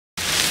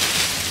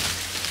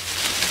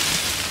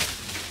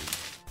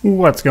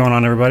What's going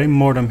on, everybody?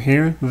 Mortem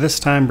here, this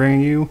time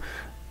bringing you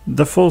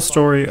the full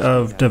story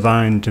of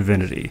Divine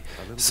Divinity.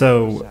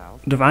 So,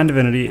 Divine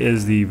Divinity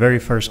is the very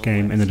first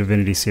game in the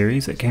Divinity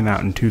series. It came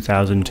out in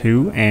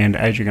 2002, and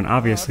as you can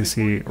obviously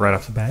see right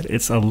off the bat,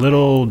 it's a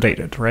little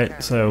dated,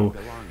 right? So,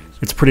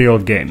 it's a pretty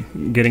old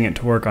game. Getting it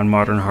to work on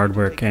modern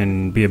hardware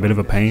can be a bit of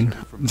a pain.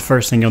 The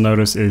first thing you'll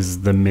notice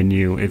is the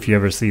menu. If you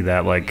ever see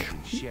that,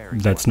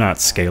 that's not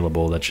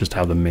scalable. That's just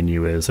how the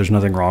menu is. There's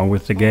nothing wrong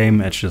with the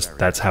game. It's just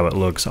that's how it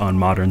looks on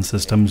modern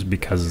systems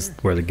because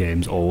where the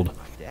game's old.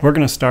 We're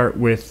going to start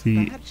with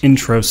the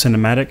intro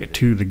cinematic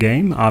to the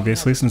game.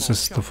 Obviously, since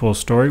this is the full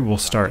story, we'll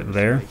start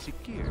there.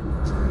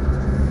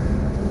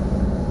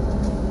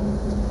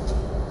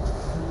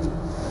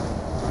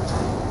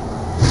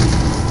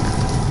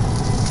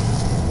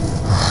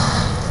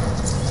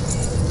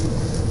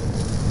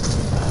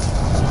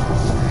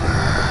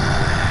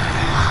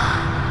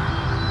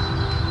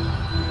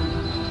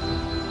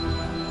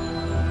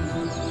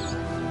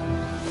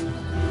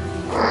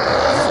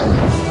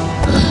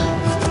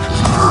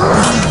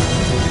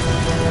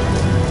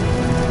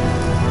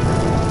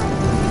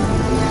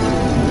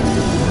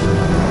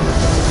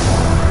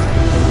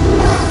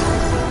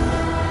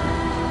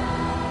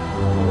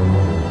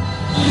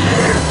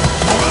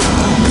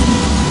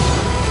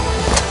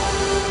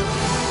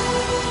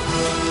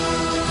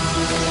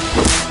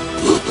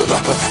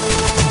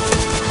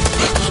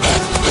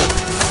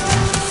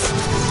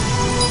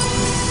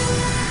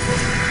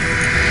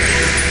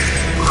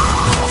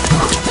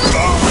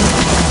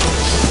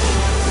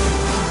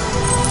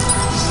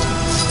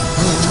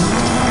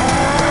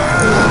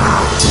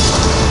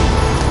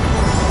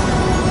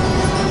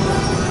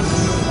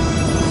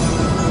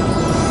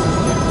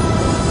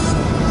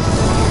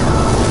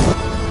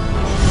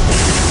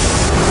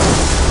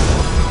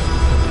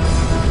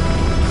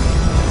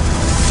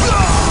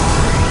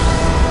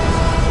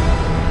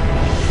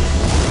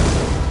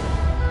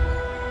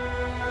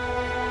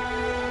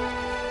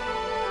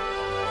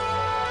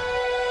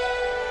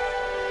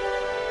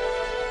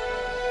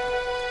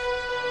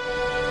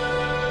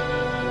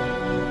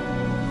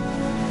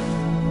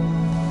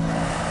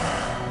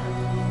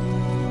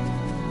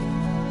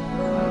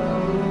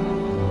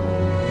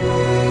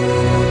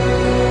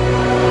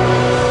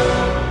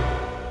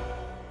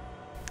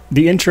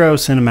 The intro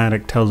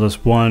cinematic tells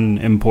us one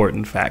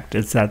important fact.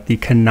 It's that the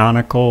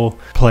canonical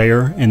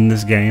player in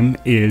this game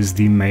is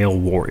the male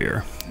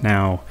warrior.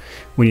 Now,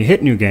 when you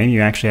hit new game,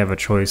 you actually have a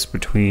choice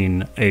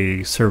between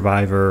a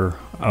survivor,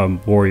 a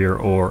warrior,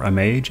 or a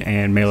mage,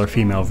 and male or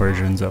female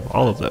versions of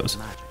all of those.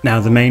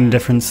 Now, the main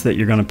difference that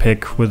you're going to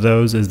pick with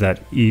those is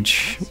that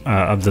each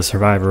of the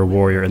survivor,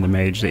 warrior, and the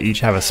mage, they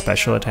each have a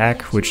special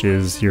attack, which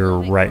is your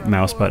right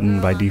mouse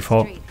button by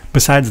default.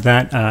 Besides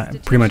that,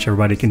 pretty much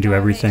everybody can do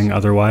everything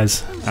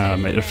otherwise.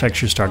 It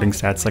affects your starting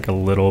stats like a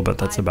little, but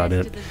that's about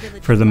it.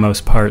 For the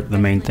most part, the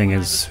main thing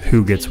is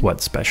who gets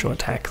what special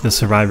attack. The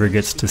survivor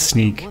gets to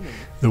sneak,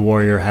 the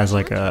warrior has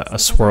like a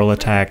swirl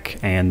attack,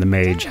 and the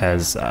mage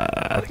has,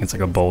 I think it's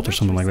like a bolt or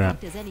something like that.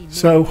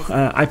 So,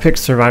 I picked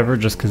survivor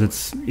just because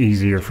it's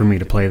easier for me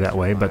to play that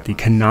way, but the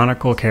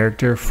canonical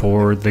character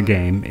for the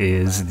game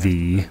is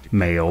the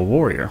male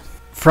warrior.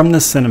 From the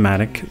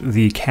cinematic,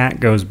 the cat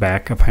goes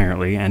back,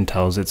 apparently, and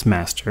tells its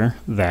master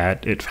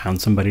that it found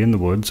somebody in the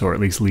woods, or at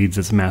least leads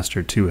its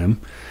master to him.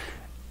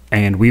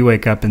 And we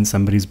wake up in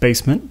somebody's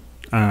basement.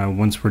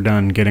 Once we're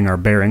done getting our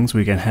bearings,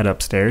 we can head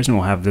upstairs and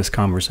we'll have this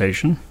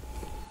conversation.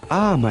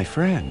 Ah, my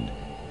friend,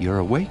 you're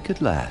awake at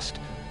last.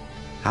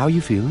 How are you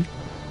feeling?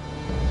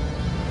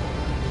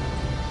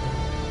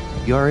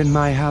 You're in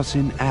my house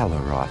in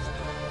Alaroth,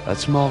 a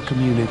small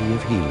community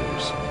of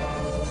healers.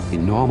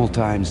 In normal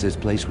times, this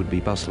place would be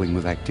bustling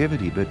with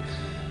activity, but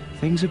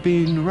things have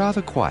been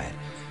rather quiet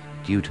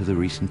due to the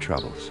recent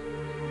troubles.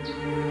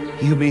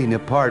 You mean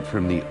apart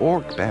from the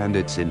orc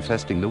bandits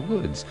infesting the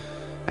woods,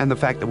 and the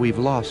fact that we've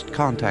lost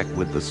contact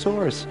with the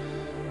source?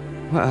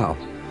 Well,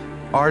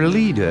 our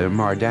leader,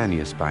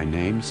 Mardanius by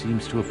name,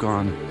 seems to have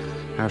gone,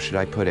 how should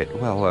I put it?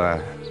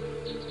 Well,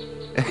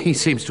 he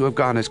seems to have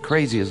gone as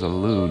crazy as a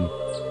loon.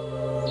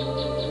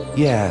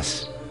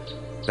 Yes,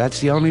 that's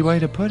the only way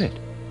to put it.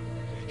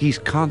 He's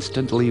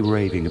constantly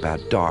raving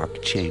about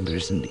dark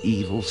chambers and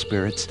evil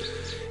spirits,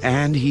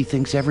 and he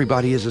thinks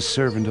everybody is a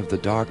servant of the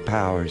dark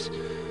powers.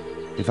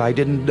 If I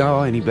didn't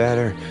know any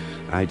better,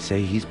 I'd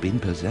say he's been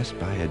possessed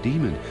by a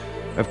demon.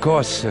 Of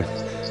course,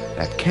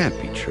 that can't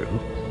be true.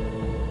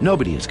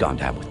 Nobody has gone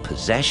down with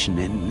possession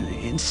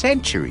in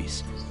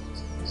centuries.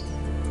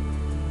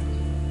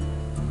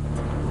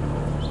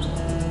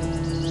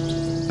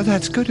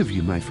 That's good of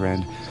you, my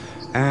friend.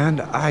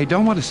 And I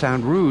don't want to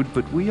sound rude,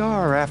 but we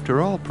are, after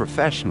all,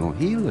 professional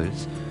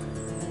healers.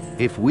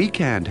 If we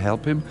can't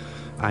help him,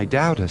 I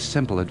doubt a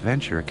simple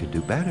adventurer could do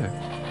better.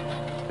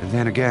 And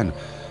then again,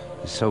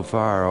 so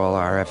far all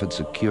our efforts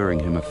of curing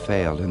him have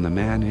failed, and the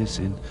man is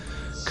in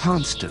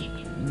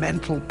constant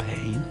mental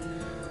pain.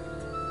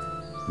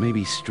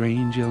 Maybe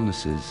strange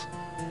illnesses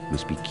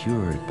must be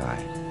cured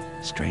by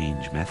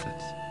strange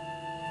methods.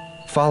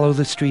 Follow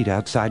the street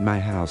outside my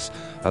house,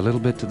 a little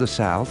bit to the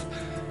south,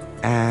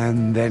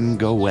 and then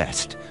go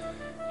west.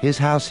 His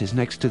house is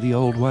next to the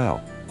old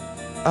well.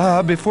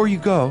 Before you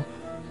go,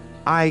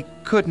 I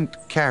couldn't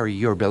carry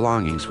your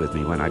belongings with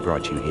me when I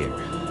brought you here.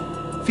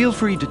 Feel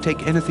free to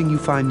take anything you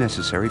find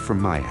necessary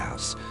from my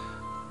house.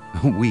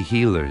 We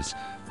healers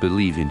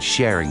believe in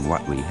sharing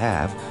what we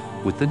have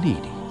with the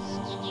needy.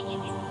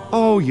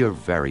 Oh, you're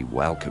very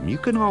welcome. You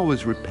can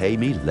always repay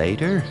me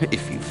later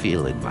if you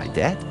feel in my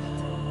debt.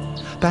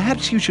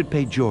 Perhaps you should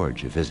pay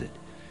George a visit.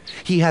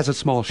 He has a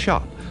small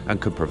shop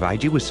and could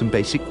provide you with some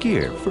basic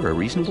gear for a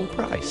reasonable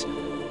price.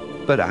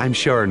 But I'm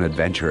sure an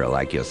adventurer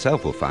like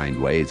yourself will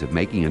find ways of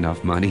making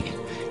enough money,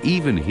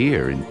 even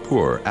here in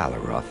poor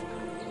Alaroth.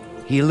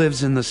 He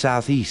lives in the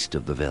southeast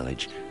of the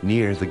village,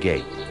 near the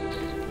gate.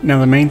 Now,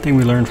 the main thing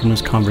we learned from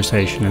this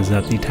conversation is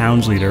that the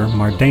town's leader,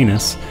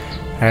 Mardanus,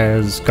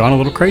 has gone a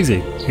little crazy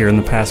here in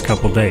the past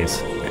couple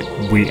days.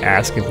 We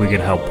ask if we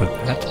could help with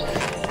that.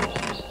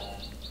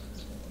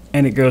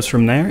 And it goes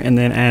from there, and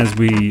then as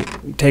we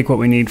take what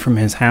we need from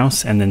his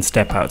house and then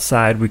step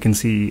outside, we can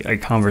see a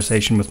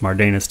conversation with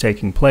Mardanus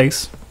taking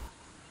place.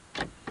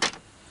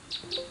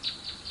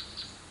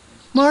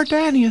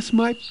 Mardanus,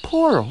 my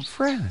poor old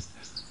friend.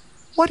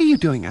 What are you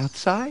doing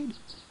outside?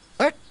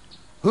 What?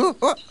 Who?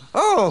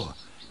 Oh,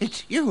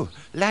 it's you,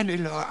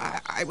 Landlord.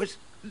 I was...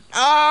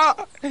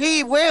 Ah,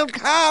 he will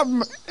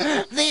come.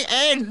 The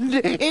end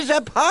is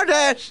upon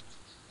us.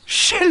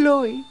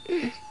 Shilloi!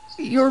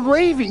 You're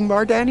raving,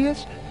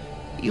 Mardanus.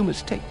 You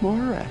must take more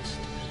rest.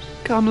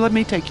 Come, let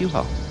me take you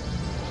home.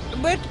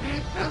 But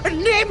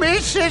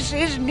Nemesis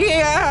is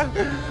near.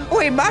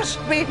 We must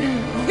be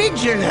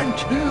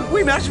vigilant.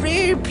 We must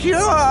be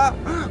pure.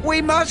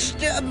 We must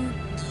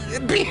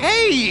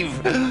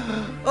behave.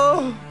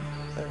 Oh,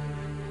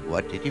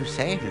 what did you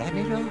say,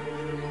 Lanilo?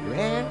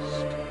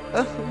 Rest?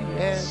 Oh,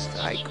 yes,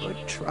 I could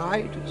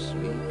try to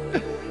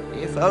sleep.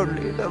 If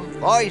only the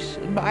voice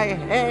in my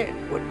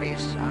head would be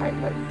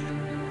silent.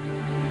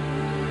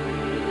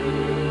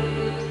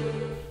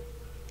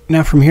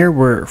 Now from here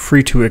we're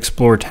free to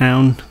explore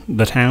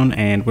the town,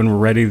 and when we're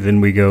ready then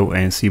we go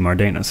and see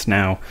Mardanus.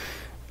 Now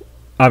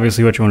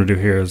obviously what you want to do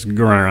here is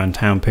go around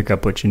town, pick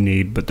up what you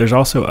need, but there's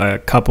also a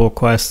couple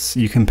quests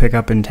you can pick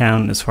up in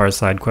town as far as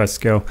side quests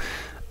go.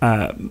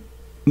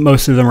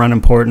 Most of them are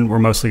unimportant. We're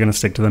mostly going to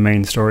stick to the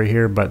main story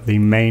here, but the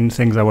main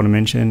things I want to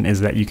mention is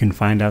that you can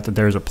find out that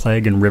there's a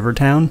plague in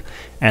Rivertown,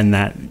 and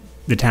that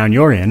the town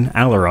you're in,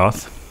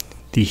 Alaroth,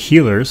 the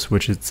healers,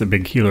 which it's a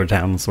big healer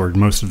town, where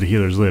most of the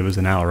healers live, is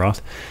in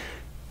Alaroth.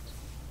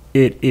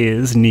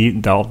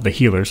 The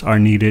healers are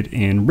needed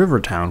in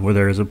Rivertown, where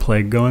there is a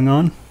plague going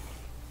on.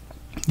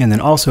 And then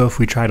also, if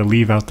we try to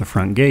leave out the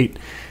front gate,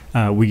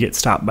 we get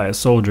stopped by a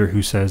soldier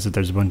who says that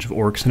there's a bunch of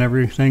orcs and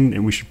everything,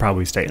 and we should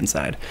probably stay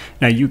inside.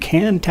 Now, you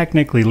can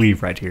technically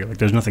leave right here. Like,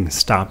 there's nothing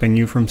stopping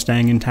you from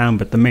staying in town,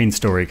 but the main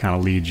story kind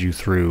of leads you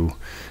through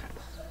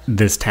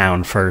this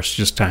town first,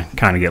 just to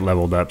kind of get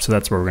leveled up. So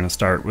that's where we're going to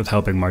start, with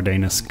helping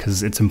Mardanus,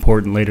 because it's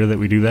important later that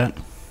we do that.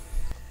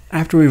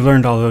 After we've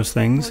learned all those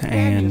things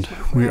and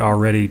we are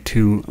ready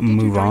to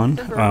move on,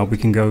 we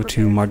can go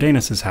to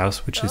Mardanus'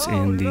 house, which is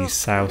in the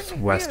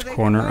southwest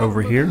corner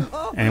over here,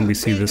 and we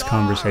see this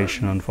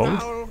conversation unfold.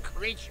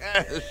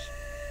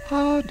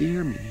 Oh,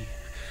 dear me.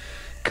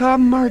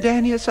 Come,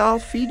 Mardanus, I'll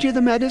feed you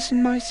the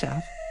medicine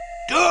myself.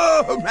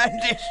 Doom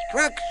and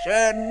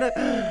destruction!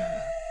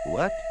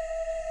 What?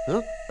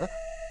 Huh?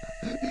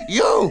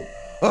 You!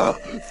 Oh,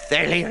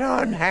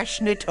 Thelion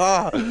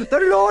Hashnitor, the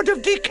Lord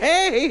of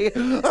Decay!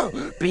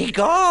 Oh,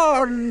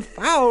 begone,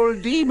 foul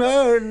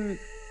demon!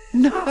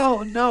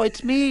 No,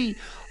 it's me,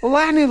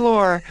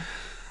 Lanilor.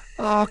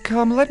 Oh,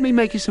 come, let me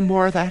make you some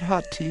more of that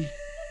hot tea.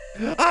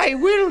 I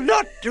will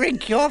not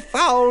drink your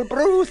foul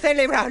brew,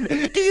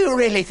 Thelion. Do you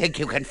really think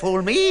you can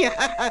fool me?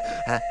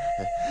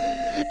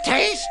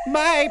 Taste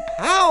my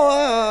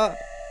power!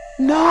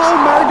 No,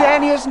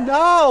 Mardanus,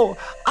 no!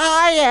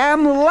 I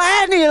am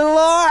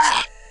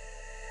Lanilor!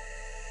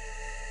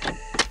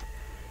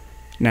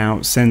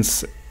 Now,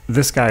 since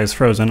this guy is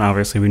frozen,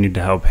 obviously we need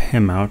to help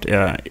him out.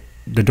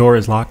 The door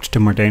is locked to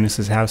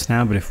Mardanus' house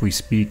now, but if we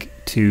speak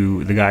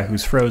to the guy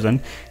who's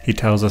frozen, he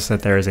tells us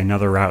that there is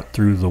another route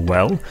through the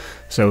well.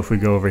 So if we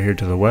go over here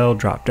to the well,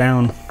 drop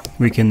down,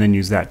 we can then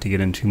use that to get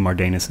into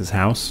Mardanus'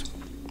 house.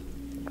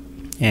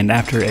 And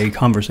after a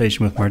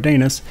conversation with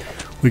Mardanus,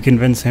 we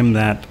convince him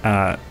that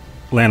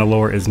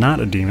Lanilor is not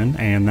a demon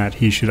and that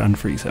he should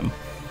unfreeze him.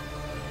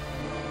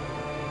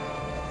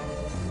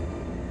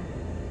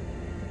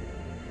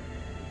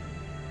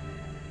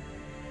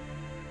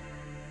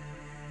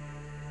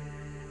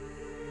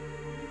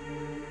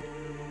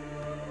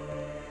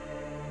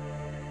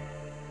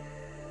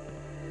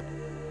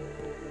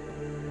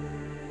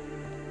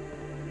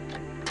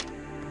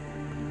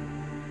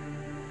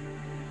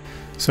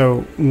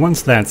 So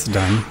once that's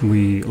done,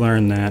 we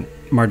learn that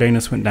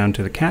Mardanus went down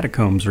to the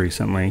catacombs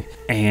recently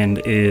and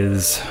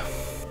is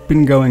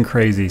been going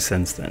crazy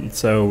since then.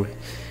 So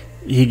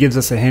he gives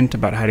us a hint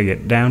about how to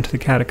get down to the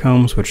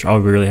catacombs, which all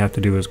we really have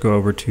to do is go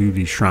over to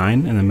the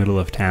shrine in the middle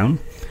of town.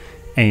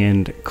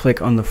 and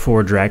click on the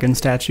 4 dragon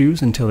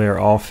statues until they're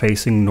all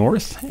facing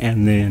north,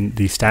 and then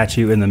the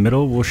statue in the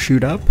middle will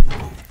shoot up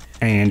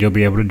and you'll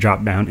be able to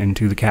drop down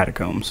into the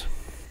catacombs.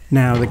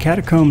 Now, the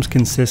catacombs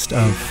consist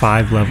of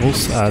 5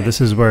 levels. This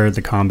is where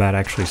the combat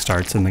actually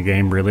starts in the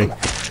game, really.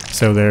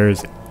 So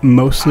there's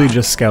mostly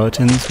just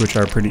skeletons, which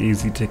are pretty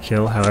easy to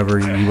kill. However,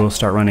 you will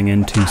start running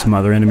into some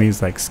other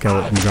enemies like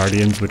skeleton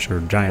guardians, which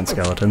are giant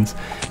skeletons,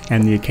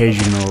 and the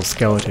occasional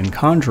skeleton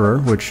conjurer,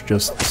 which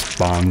just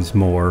spawns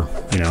more,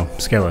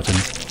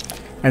 skeletons,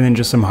 and then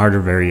just some harder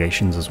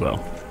variations as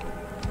well.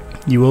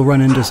 You will run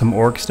into some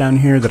orcs down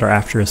here that are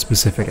after a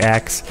specific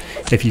axe.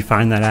 If you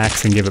find that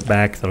axe and give it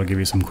back, that'll give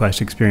you some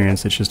quest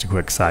experience. It's just a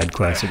quick side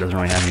quest. It doesn't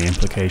really have any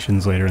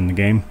implications later in the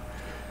game.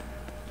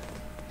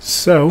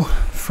 So,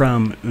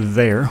 from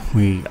there,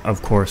 we,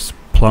 of course,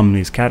 plumb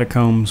these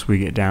catacombs. We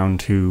get down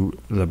to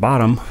the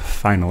bottom,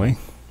 finally,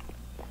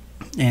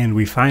 and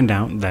we find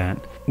out that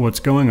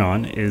what's going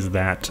on is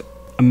that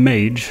a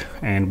mage,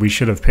 and we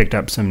should have picked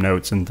up some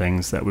notes and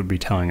things that would be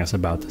telling us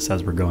about this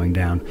as we're going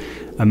down.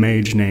 A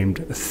mage named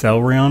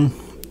Thelrion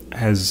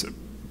has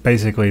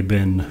basically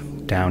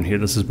been down here.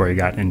 This is where he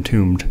got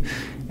entombed,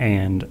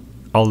 and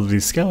all of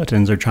these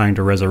skeletons are trying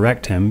to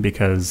resurrect him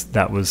because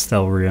that was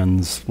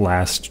Thelrion's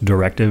last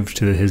directive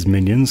to his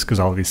minions, because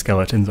all of these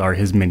skeletons are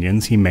his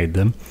minions. He made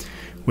them,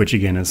 which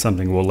again is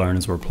something we'll learn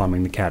as we're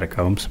plumbing the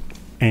catacombs.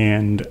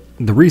 And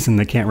the reason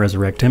they can't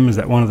resurrect him is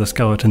that one of the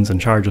skeletons in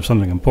charge of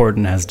something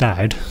important has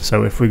died.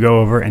 So if we go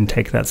over and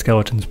take that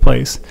skeleton's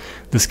place,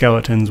 the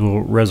skeletons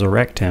will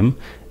resurrect him,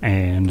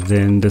 and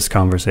then this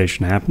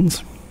conversation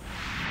happens.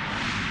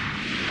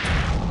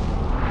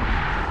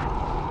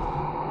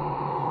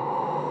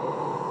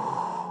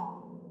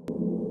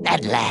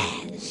 At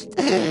last,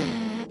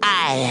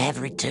 I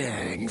have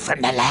returned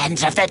from the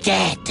lands of the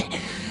dead.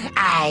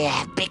 I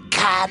have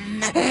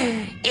become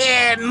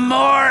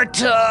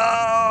immortal.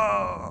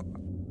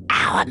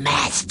 Our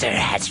master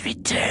has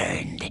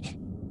returned.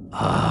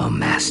 Oh,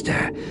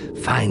 Master,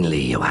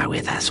 finally you are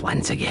with us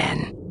once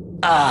again.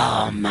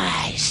 Oh,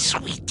 my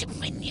sweet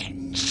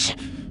minions.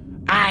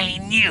 I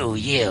knew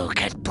you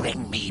could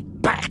bring me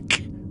back.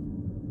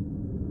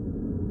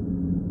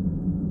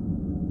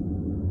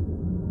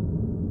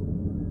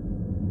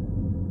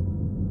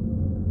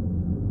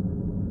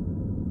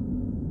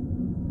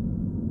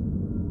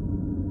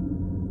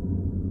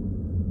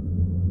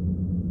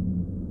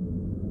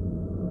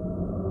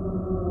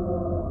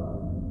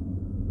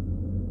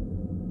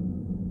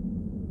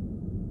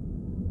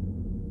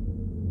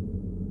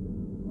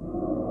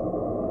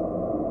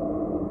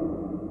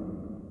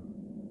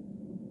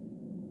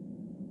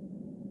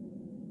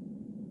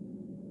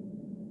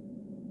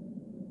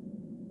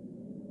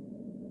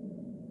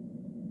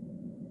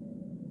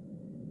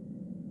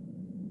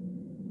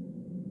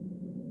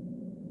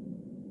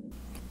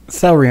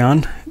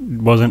 Thelrion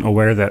wasn't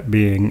aware that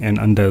being an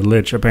undead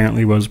lich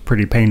apparently was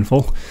pretty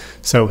painful,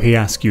 so he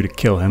asks you to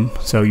kill him.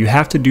 So you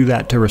have to do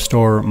that to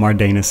restore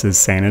Mardanus'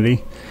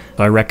 sanity.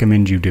 So I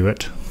recommend you do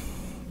it.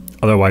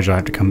 Otherwise you'll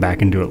have to come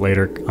back and do it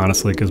later,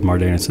 honestly, because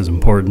Mardanus is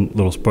important.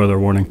 Little spoiler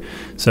warning.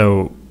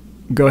 So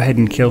go ahead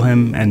and kill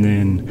him, and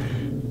then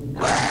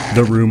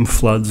the room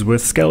floods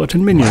with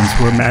skeleton minions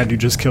who are mad you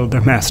just killed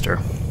their master.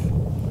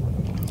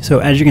 So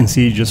as you can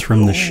see just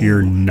from the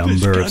sheer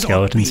number of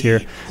skeletons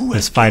here,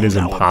 this fight is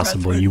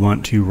impossible. You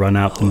want to run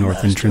out the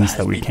north entrance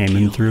that we came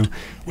in through,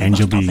 and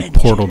you'll be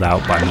portaled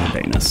out by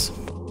Mardanus.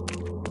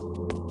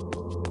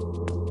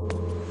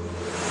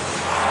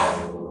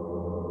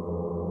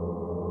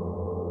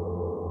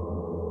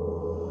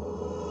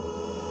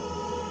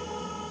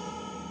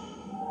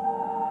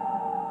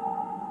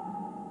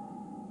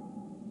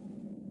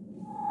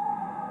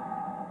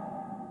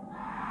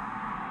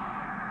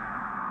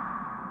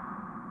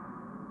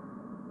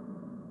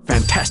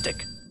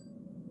 Fantastic.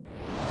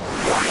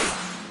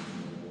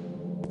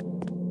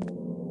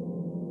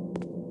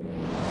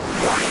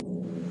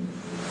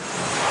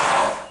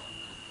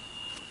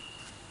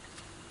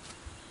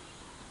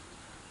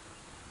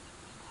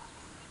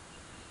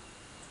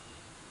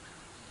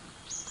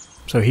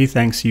 So he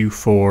thanks you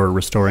for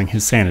restoring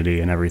his sanity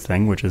and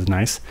everything, which is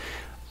nice.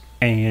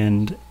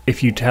 And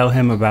if you tell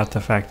him about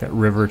the fact that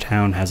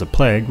Rivertown has a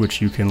plague,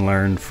 which you can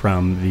learn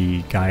from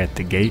the guy at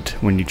the gate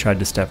when you tried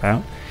to step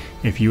out,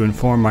 if you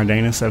inform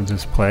Mardanus of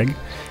this plague,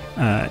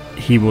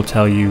 he will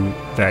tell you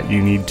that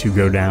you need to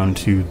go down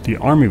to the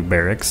army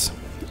barracks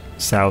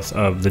south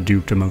of the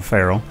Dukedom of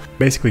Farrell.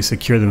 Basically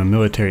secure them a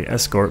military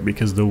escort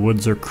because the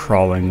woods are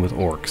crawling with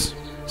orcs.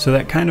 So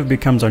that kind of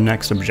becomes our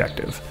next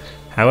objective.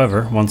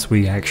 However, once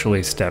we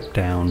actually step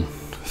down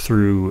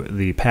through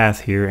the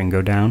path here and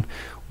go down,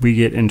 we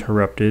get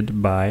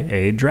interrupted by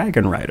a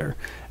dragon rider.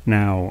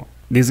 Now,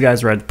 these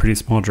guys ride pretty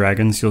small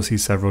dragons. You'll see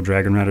several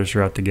dragon riders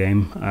throughout the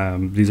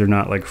game. These are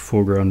not like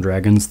full-grown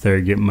dragons.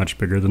 They get much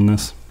bigger than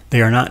this.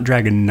 They are not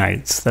dragon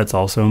knights. That's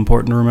also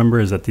important to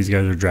remember, is that these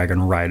guys are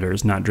dragon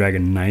riders, not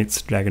dragon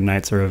knights. Dragon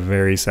knights are a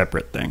very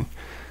separate thing.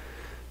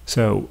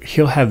 So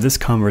he'll have this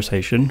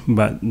conversation,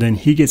 but then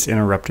he gets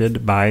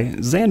interrupted by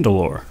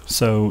Zandalor.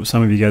 So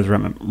some of you guys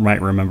might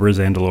remember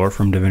Zandalor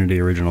from Divinity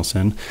Original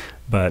Sin,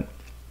 but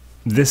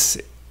this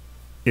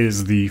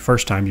is the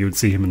first time you would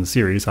see him in the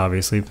series,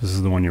 obviously, if this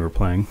is the one you were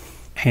playing.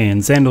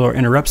 And Zandalor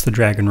interrupts the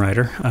Dragon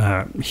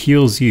Rider,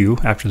 heals you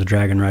after the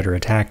Dragon Rider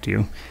attacked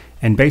you,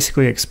 and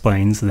basically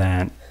explains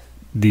that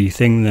the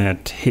thing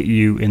that hit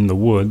you in the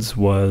woods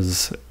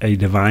was a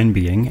divine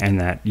being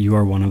and that you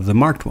are one of the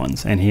marked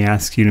ones. And he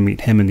asks you to meet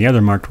him and the other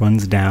marked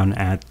ones down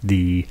at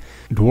the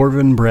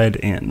Dwarven Bread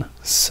Inn.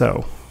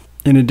 So,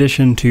 in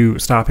addition to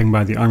stopping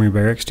by the army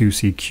barracks to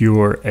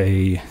secure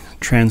a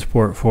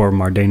transport for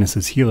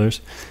Mardanus'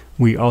 healers,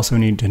 we also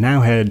need to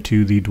now head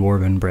to the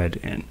Dwarven Bread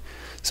Inn.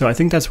 So I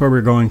think that's where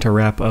we're going to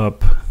wrap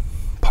up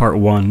part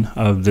 1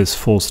 of this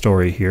full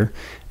story here.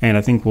 And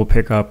I think we'll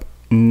pick up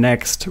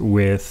next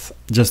with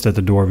just at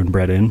the Dwarven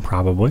Bread Inn,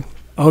 probably.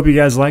 I hope you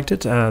guys liked it.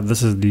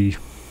 This is the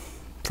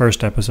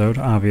first episode,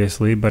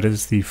 obviously, but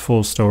it's the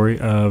full story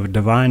of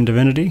Divine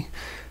Divinity.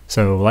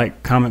 So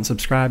like, comment,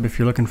 subscribe if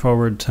you're looking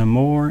forward to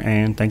more,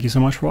 and thank you so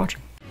much for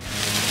watching.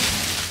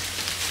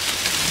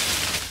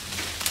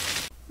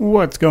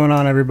 What's going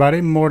on,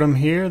 everybody? Mortem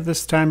here,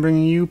 this time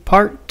bringing you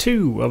part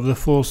 2 of the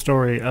full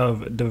story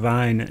of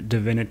Divine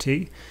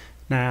Divinity.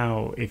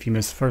 Now, if you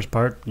missed the first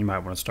part, you might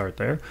want to start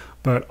there.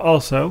 But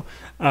also,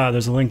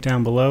 there's a link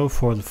down below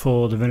for the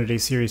full Divinity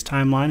series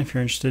timeline if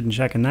you're interested in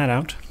checking that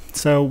out.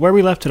 So where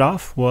we left it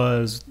off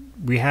was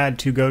we had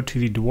to go to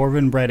the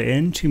Dwarven Bread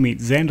Inn to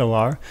meet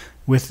Zandalar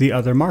with the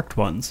other marked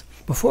ones.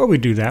 Before we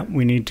do that,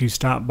 we need to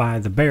stop by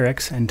the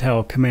barracks and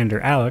tell Commander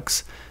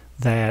Alex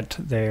that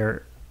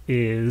there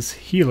is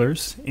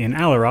healers in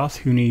Alaroth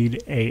who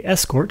need a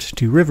escort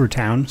to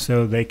Rivertown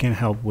so they can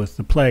help with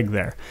the plague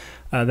there.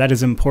 That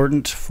is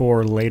important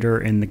for later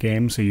in the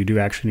game, so you do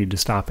actually need to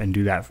stop and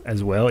do that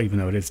as well, even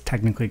though it is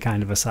technically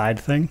kind of a side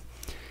thing.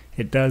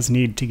 It does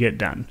need to get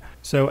done.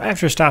 So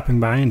after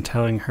stopping by and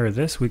telling her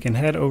this, we can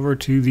head over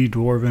to the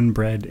Dwarven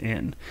Bread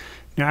Inn.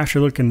 Now, after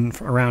looking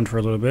around for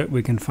a little bit,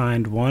 we can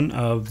find one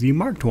of the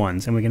marked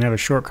ones, and we can have a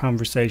short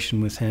conversation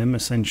with him,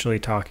 essentially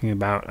talking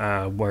about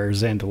where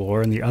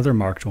Zandalor and the other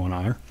marked one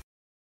are.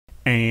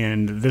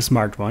 And this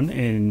marked one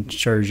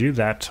ensures you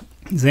that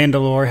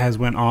Zandalor has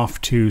went off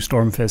to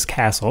Stormfist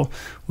Castle,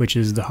 which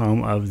is the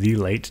home of the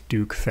late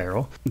Duke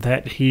Farrell,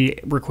 that he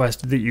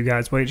requested that you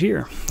guys wait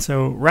here.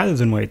 So rather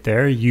than wait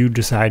there, you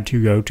decide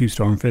to go to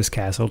Stormfist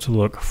Castle to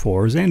look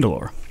for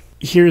Zandalor.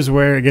 Here's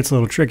where it gets a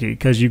little tricky,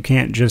 because you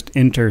can't just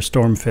enter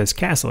Stormfist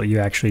Castle. You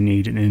actually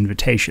need an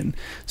invitation.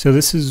 So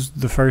this is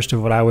the first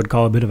of what I would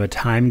call a bit of a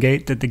time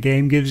gate that the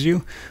game gives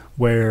you,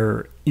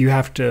 where you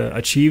have to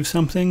achieve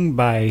something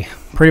by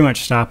pretty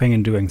much stopping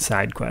and doing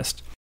side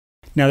quests.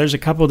 Now, there's a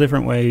couple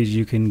different ways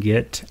you can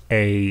get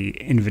a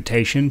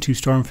invitation to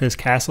Stormfist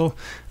Castle,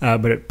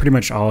 but it pretty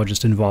much all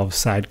just involves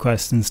side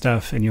quests and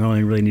stuff, and you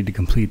only really need to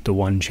complete the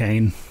one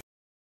chain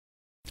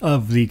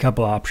of the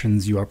couple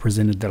options you are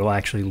presented that'll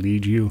actually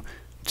lead you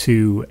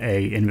to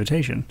a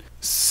invitation.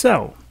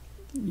 So,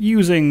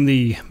 using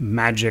the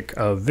magic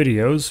of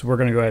videos, we're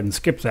going to go ahead and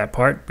skip that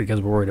part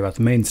because we're worried about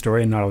the main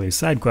story and not all these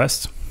side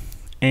quests.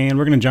 And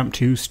we're going to jump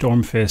to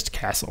Stormfist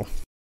Castle.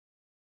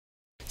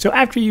 So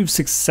after you've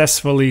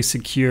successfully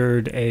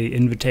secured an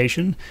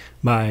invitation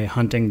by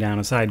hunting down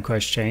a side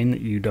quest chain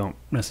that you don't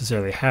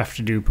necessarily have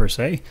to do per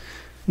se,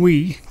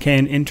 we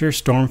can enter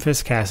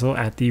Stormfist Castle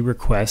at the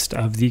request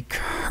of the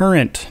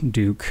current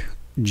Duke,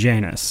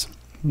 Janus.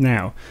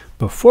 Now,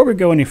 before we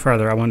go any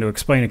further, I want to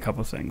explain a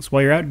couple things.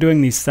 While you're out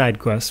doing these side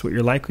quests, what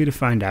you're likely to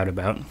find out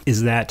about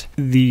is that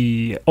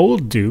the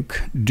old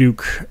Duke,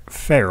 Duke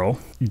Farrell,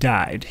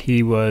 died.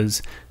 He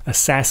was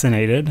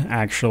assassinated,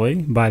 actually,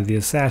 by the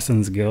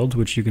Assassin's Guild,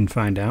 which you can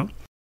find out.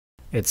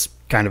 It's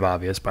kind of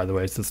obvious, by the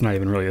way, so it's not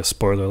even really a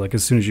spoiler. Like,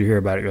 as soon as you hear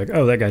about it, you're like,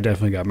 oh, that guy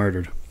definitely got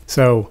murdered.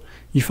 So,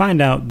 you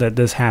find out that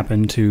this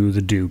happened to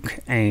the Duke,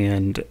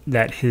 and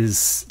that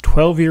his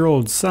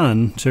 12-year-old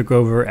son took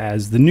over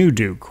as the new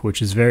Duke, which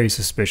is very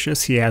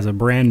suspicious. He has a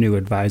brand new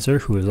advisor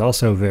who is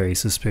also very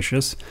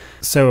suspicious.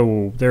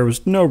 So there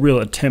was no real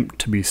attempt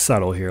to be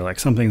subtle here, like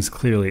something's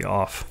clearly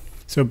off.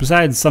 So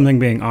besides something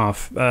being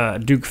off,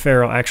 Duke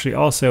Farrell actually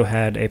also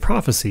had a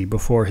prophecy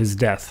before his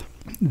death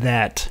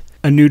that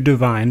a new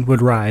divine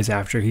would rise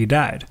after he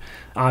died.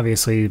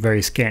 Obviously,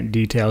 very scant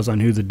details on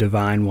who the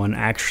divine one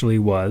actually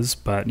was,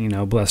 but, you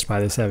know, blessed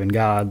by the 7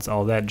 gods,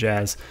 all that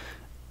jazz.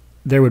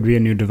 There would be a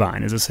new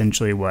divine is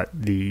essentially what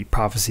the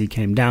prophecy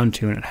came down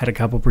to, and it had a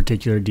couple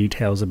particular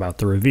details about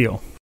the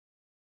reveal.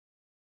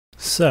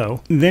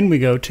 So, then we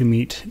go to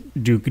meet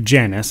Duke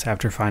Janus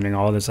after finding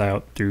all this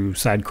out through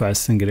side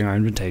quests and getting our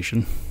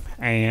invitation.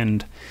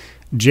 And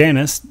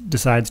Janus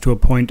decides to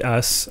appoint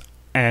us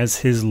as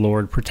his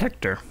Lord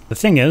Protector. The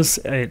thing is,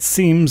 it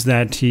seems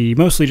that he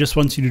mostly just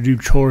wants you to do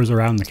chores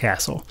around the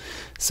castle.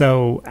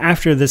 So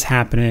after this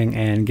happening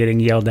and getting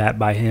yelled at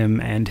by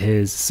him and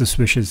his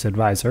suspicious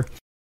advisor,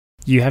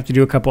 you have to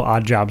do a couple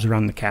odd jobs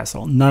around the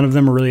castle. None of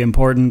them are really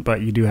important,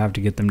 but you do have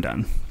to get them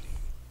done.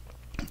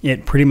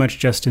 It pretty much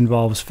just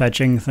involves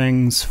fetching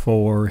things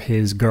for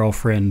his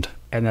girlfriend,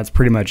 and that's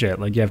pretty much it.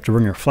 Like, you have to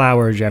bring her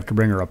flowers, you have to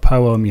bring her a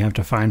poem, you have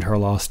to find her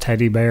lost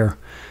teddy bear.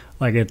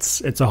 Like,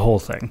 it's a whole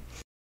thing.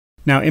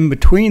 Now, in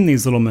between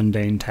these little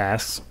mundane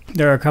tasks,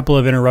 there are a couple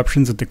of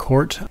interruptions at the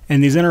court,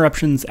 and these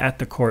interruptions at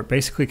the court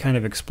basically kind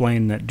of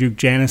explain that Duke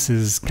Janus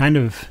is kind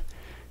of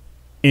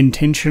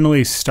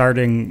intentionally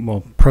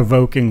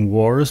provoking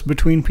wars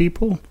between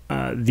people.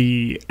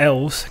 The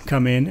elves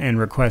come in and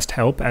request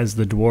help, as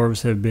the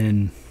dwarves have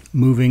been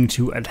moving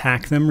to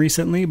attack them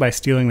recently by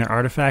stealing their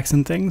artifacts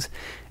and things,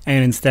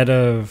 and instead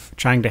of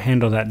trying to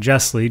handle that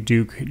justly,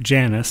 Duke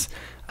Janus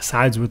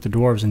sides with the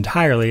dwarves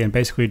entirely and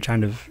basically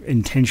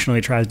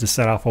intentionally tries to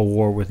set off a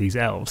war with these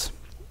elves.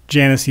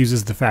 Janus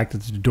uses the fact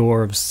that the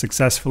dwarves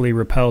successfully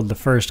repelled the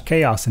first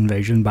chaos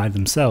invasion by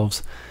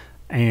themselves,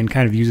 and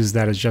kind of uses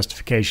that as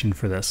justification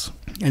for this.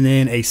 And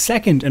then a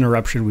second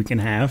interruption we can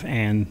have,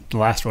 and the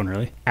last one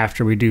really,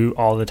 after we do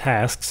all the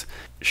tasks,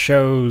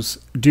 shows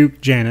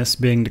Duke Janus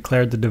being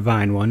declared the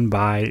Divine One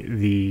by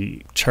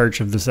the Church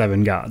of the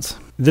Seven Gods.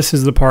 This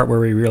is the part where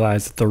we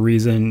realize that the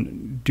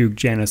reason Duke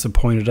Janus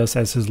appointed us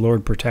as his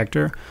Lord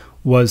Protector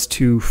was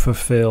to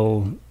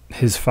fulfill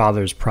his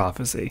father's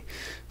prophecy.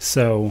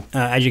 So,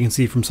 as you can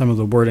see from some of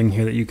the wording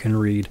here that you can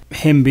read,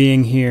 him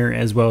being here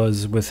as well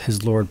as with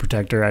his Lord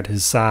Protector at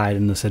his side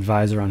and this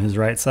advisor on his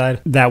right side,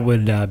 that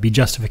would be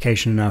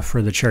justification enough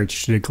for the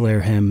church to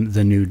declare him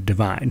the new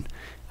divine,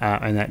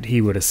 and that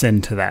he would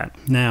ascend to that.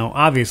 Now,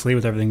 obviously,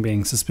 with everything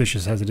being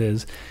suspicious as it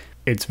is,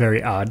 it's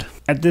very odd.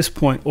 At this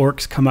point,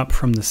 orcs come up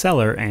from the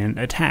cellar and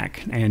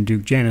attack, and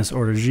Duke Janus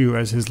orders you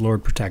as his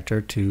Lord Protector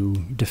to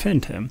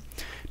defend him.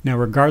 Now,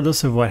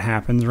 regardless of what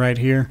happens right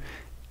here,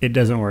 it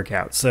doesn't work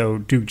out. So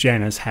Duke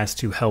Janus has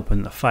to help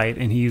in the fight,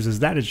 and he uses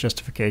that as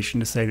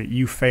justification to say that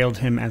you failed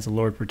him as a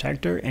Lord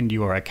Protector and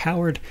you are a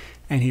coward,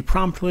 and he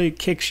promptly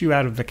kicks you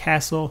out of the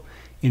castle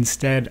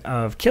instead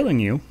of killing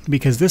you,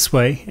 because this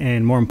way,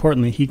 and more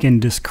importantly, he can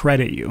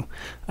discredit you.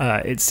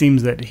 It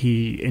seems that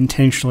he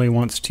intentionally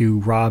wants to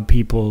rob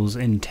people's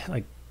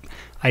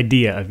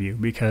idea of you,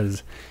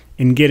 because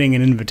in getting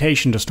an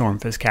invitation to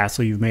Stormfist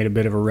Castle, you've made a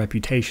bit of a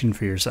reputation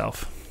for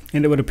yourself.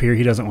 And it would appear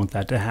he doesn't want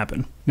that to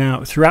happen.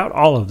 Now, throughout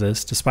all of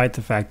this, despite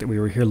the fact that we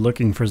were here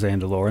looking for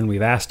Zandalor, and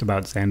we've asked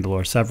about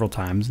Zandalor several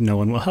times, no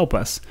one will help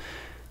us.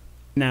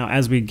 Now,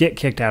 as we get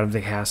kicked out of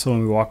the castle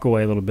and we walk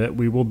away a little bit,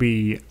 we will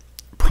be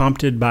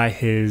prompted by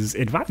his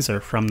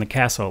advisor from the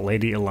castle,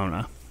 Lady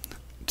Ilona,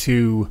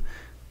 to,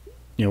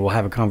 we'll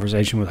have a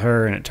conversation with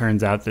her, and it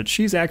turns out that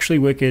she's actually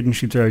wicked, and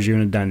she throws you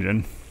in a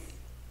dungeon.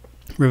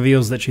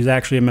 Reveals that she's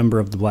actually a member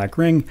of the Black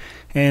Ring,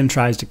 and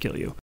tries to kill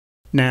you.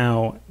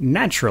 Now,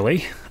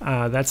 naturally,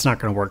 that's not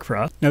going to work for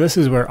us. Now, this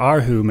is where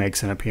Arhu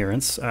makes an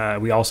appearance.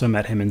 We also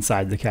met him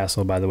inside the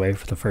castle, by the way,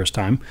 for the first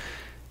time.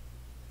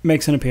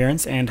 Makes an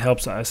appearance and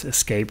helps us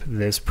escape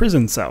this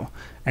prison cell.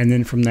 And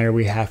then from there,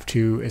 we have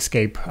to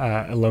escape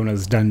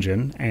Ilona's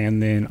dungeon.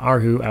 And then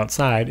Arhu,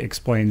 outside,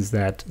 explains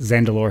that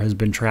Zandalor has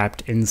been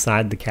trapped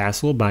inside the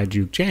castle by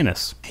Duke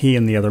Janus. He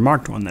and the other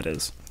marked one, that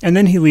is. And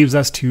then he leaves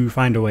us to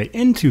find a way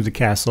into the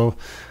castle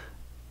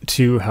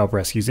to help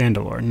rescue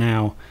Zandalor.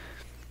 Now,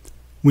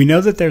 we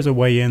know that there's a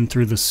way in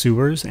through the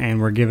sewers,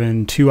 and we're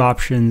given two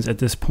options at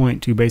this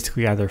point to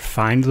basically either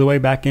find the way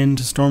back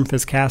into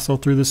Stormfist Castle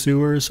through the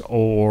sewers,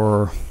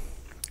 or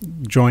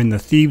join the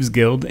Thieves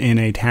Guild in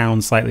a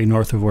town slightly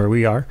north of where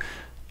we are,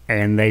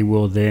 and they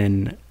will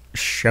then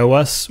show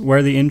us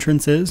where the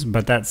entrance is.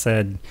 But that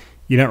said,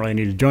 you don't really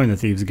need to join the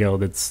Thieves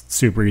Guild. It's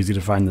super easy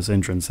to find this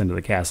entrance into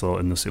the castle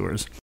in the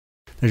sewers.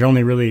 There's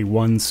only really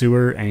one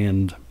sewer,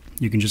 and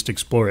you can just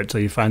explore it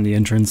till you find the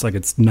entrance. Like,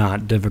 it's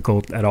not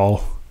difficult at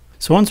all.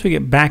 So once we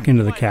get back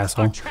into the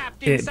castle,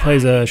 it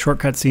plays a short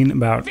cutscene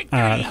about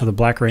how the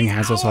Black Ring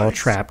has us all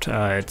trapped.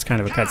 It's kind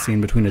of a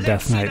cutscene between a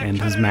Death Knight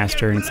and his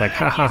master, and it's like,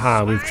 ha ha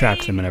ha, we've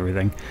trapped him and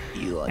everything.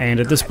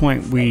 And at this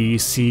point, we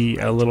see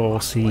a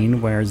little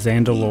scene where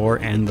Zandalor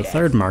and the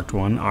third marked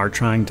one are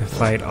trying to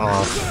fight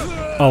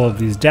off all of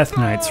these Death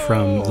Knights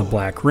from the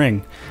Black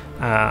Ring.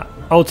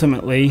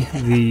 Ultimately,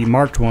 the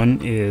marked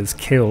one is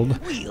killed,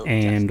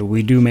 and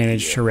we do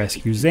manage to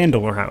rescue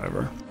Zandalor,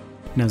 however.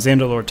 Now,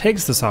 Zandalor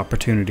takes this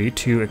opportunity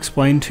to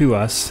explain to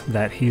us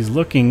that he's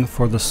looking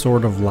for the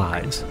Sword of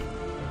Lies.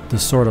 The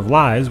Sword of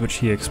Lies, which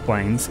he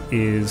explains,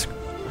 is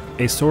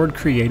a sword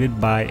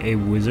created by a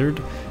wizard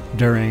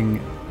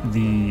during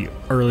the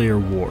earlier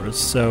wars.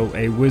 So,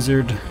 a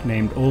wizard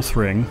named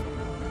Ulthring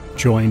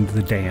joined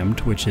the Damned,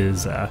 which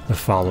is the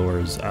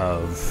followers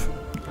of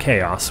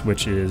Chaos,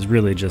 which is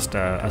really just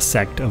a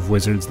sect of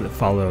wizards that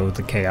follow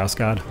the Chaos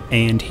God.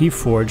 And he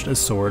forged a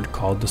sword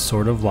called the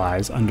Sword of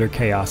Lies under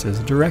Chaos's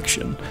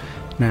direction.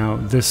 Now,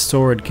 this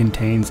sword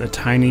contains a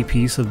tiny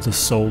piece of the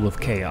soul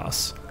of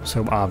Chaos,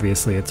 so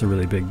obviously it's a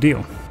really big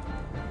deal.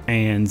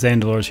 And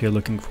Zandalor's here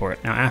looking for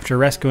it. Now, after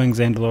rescuing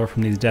Zandalor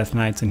from these Death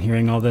Knights and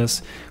hearing all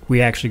this,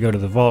 we actually go to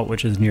the vault,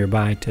 which is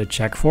nearby, to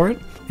check for it.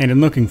 And in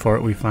looking for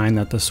it, we find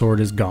that the sword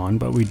is gone,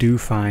 but we do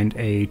find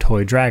a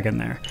toy dragon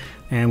there.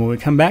 And when we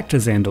come back to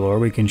Zandalor,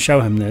 we can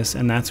show him this,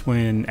 and that's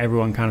when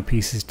everyone kind of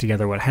pieces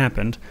together what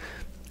happened.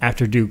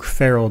 after Duke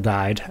Farrell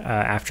died,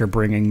 after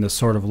bringing the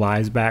Sword of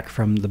Lies back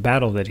from the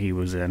battle that he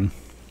was in,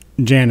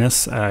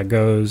 Janice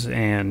goes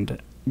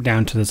and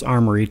down to this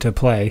armory to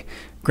play,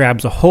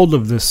 grabs a hold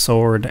of this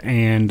sword,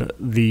 and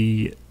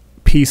the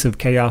piece of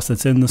chaos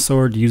that's in the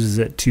sword uses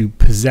it to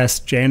possess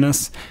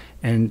Janice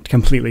and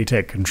completely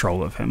take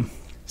control of him.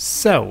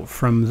 So,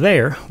 from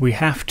there, we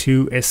have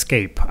to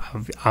escape,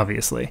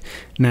 obviously.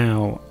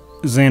 Now,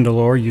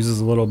 Zandalore uses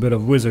a little bit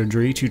of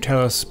wizardry to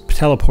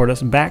teleport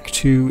us back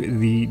to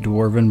the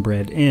Dwarven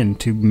Bread Inn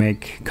to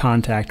make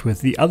contact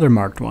with the other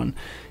marked one.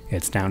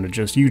 It's down to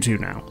just you two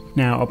now.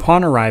 Now,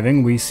 upon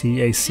arriving, we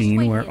see a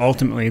scene where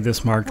ultimately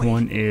this marked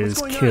one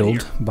is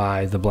killed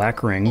by the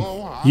Black Ring.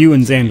 You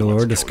and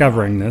Zandalore,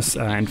 discovering this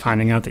and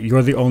finding out that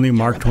you're the only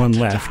marked one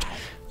left,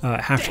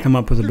 have to come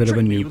up with a bit of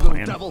a new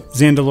plan.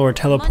 Zandalore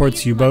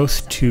teleports you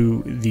both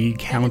to the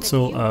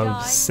Council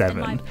of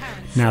Seven.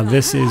 Now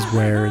this is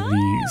where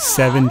the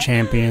 7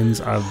 champions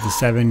of the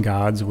 7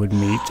 gods would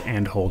meet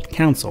and hold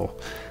council.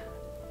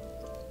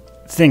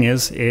 Thing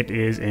is, it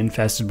is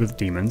infested with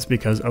demons,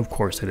 because of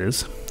course it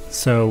is.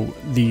 So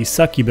the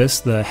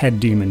succubus, the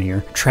head demon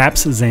here,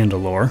 traps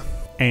Zandalore,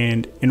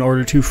 and in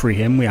order to free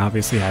him, we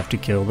obviously have to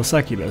kill the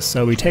succubus.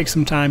 So we take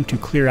some time to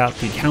clear out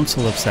the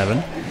Council of Seven,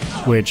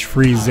 which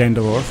frees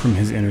Zandalore from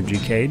his energy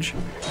cage.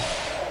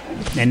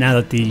 And now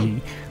that the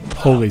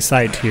holy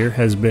site here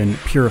has been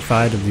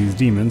purified of these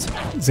demons,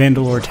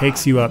 Zandalore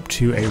takes you up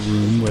to a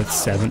room with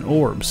 7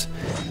 orbs.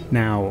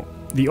 Now,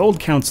 the old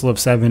Council of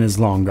Seven is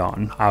long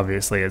gone.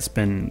 Obviously, it's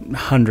been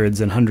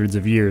hundreds and hundreds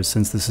of years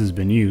since this has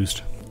been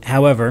used.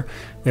 However,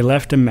 they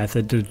left a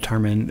method to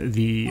determine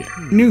the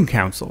new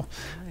council.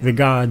 The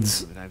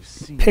gods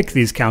pick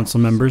these council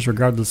members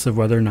regardless of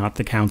whether or not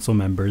the council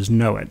members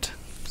know it.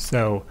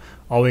 So,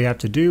 all we have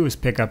to do is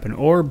pick up an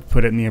orb,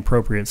 put it in the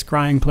appropriate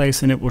scrying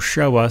place, and it will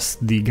show us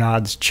the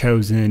god's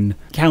chosen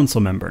council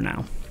member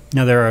now.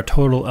 Now, there are a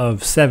total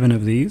of 7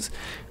 of these.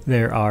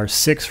 There are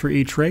 6 for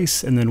each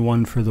race, and then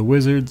 1 for the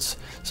wizards,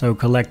 so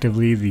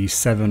collectively the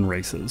 7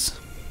 races.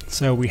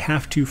 So we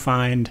have to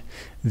find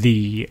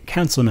the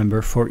council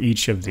member for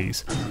each of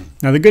these.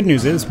 Now the good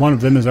news is, one of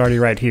them is already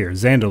right here.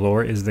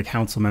 Zandalore is the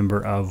council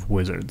member of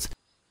wizards.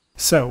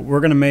 So we're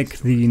going to make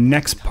the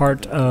next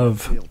part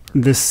of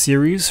this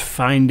series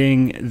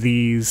finding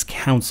these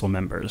council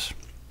members.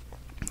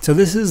 So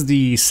this is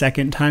the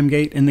second time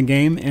gate in the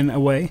game in a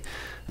way.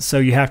 So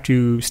you have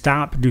to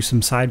stop, do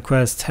some side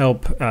quests,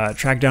 help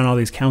track down all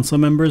these council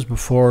members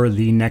before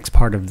the next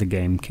part of the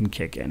game can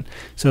kick in.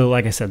 So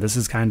like I said, this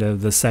is kind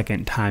of the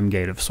second time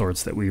gate of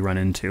sorts that we run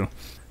into.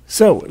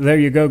 So there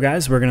you go,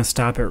 guys. We're going to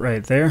stop it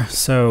right there.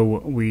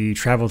 So we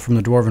traveled from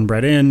the Dwarven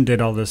Bread Inn,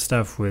 did all this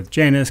stuff with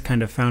Janice,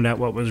 kind of found out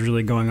what was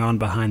really going on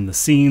behind the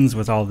scenes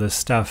with all this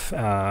stuff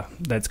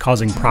that's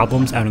causing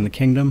problems out in the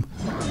kingdom.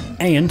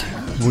 And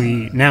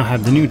we now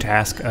have the new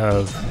task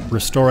of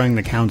restoring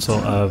the Council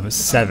of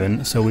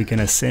Seven so we can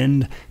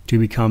ascend to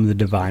become the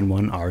Divine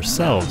One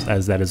ourselves,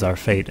 as that is our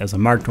fate as a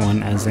marked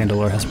one, as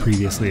Zandalore has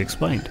previously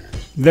explained.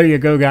 There you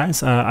go,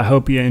 guys. I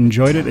hope you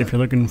enjoyed it. If you're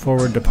looking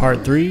forward to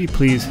part 3,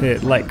 please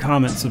hit like,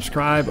 comment,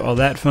 subscribe, all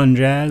that fun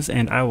jazz,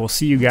 and I will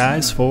see you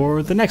guys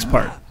for the next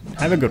part.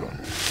 Have a good one.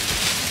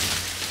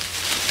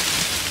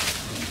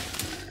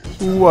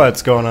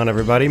 What's going on,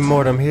 everybody?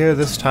 Mortem here,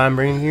 this time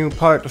bringing you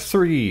part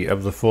 3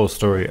 of the full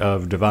story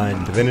of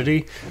Divine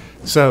Divinity.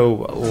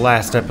 So,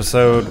 last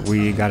episode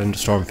we got into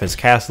Stormfist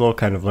Castle,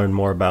 kind of learned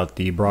more about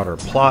the broader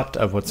plot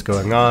of what's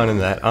going on, and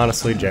that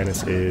honestly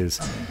Janice is,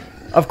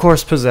 of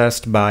course,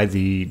 possessed by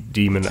the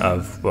demon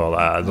of, well,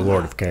 the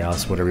Lord of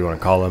Chaos, whatever you want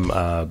to call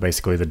him,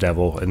 basically the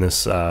devil in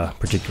this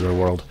particular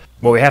world.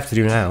 What we have to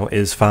do now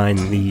is find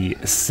the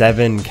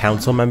 7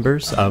 council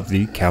members of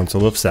the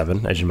Council of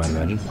Seven, as you might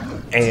imagine,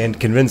 and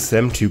convince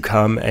them to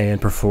come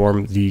and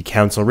perform the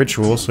council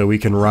ritual so we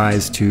can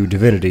rise to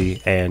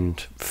divinity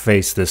and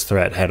face this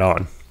threat head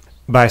on.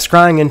 By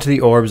scrying into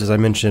the orbs, as I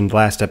mentioned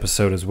last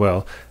episode as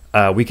well,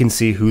 we can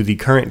see who the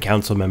current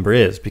council member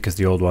is, because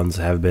the old ones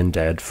have been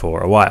dead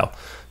for a while.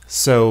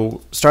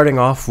 So, starting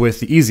off with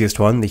the easiest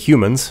one, the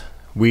humans,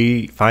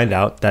 we find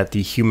out that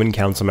the human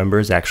council member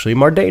is actually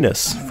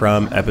Mardanus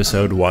from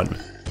episode 1.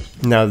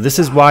 Now, this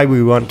is why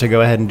we want to go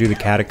ahead and do the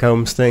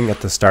catacombs thing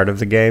at the start of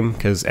the game,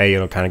 because A,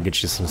 it'll kind of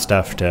get you some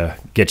stuff to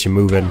get you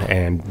moving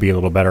and be a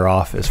little better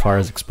off as far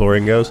as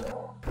exploring goes,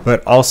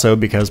 but also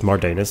because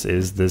Mardanus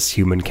is this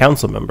human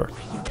council member.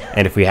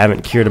 And if we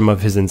haven't cured him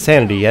of his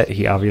insanity yet,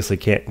 he obviously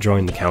can't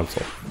join the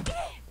council.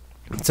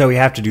 So we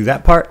have to do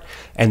that part,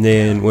 and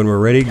then when we're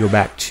ready, go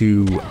back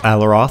to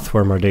Alaroth,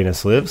 where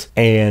Mardanus lives,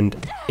 and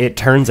it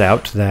turns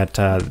out that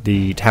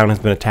the town has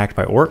been attacked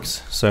by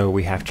orcs, so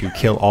we have to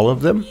kill all of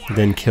them,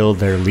 then kill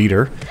their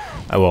leader,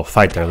 well,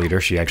 fight their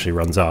leader, she actually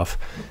runs off,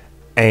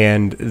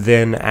 and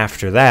then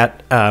after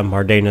that,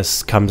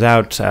 Mardanus comes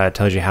out,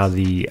 tells you how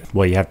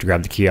well, you have to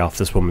grab the key off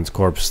this woman's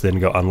corpse, then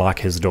go unlock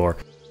his door.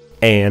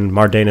 And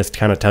Mardanus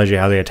kind of tells you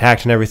how they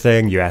attacked and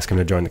everything, you ask him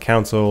to join the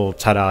council,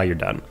 ta-da, you're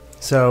done.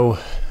 So,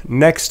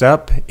 next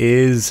up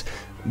is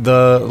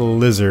The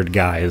lizard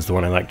guy is the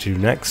one I like to do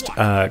next.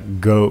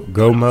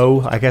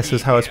 Gomo, I guess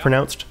is how it's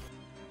pronounced.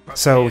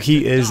 So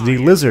he is the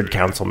Lizard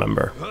Council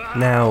member.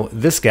 Now,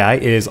 this guy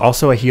is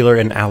also a healer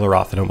in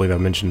Alaroth. I don't believe I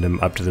mentioned him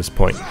up to this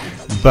point.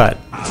 But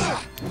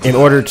in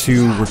order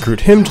to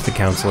recruit him to the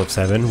Council of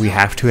Seven, we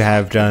have to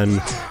have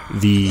done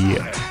the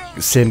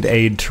Send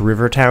Aid to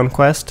Rivertown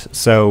quest.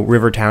 So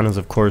Rivertown is,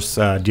 of course,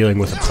 dealing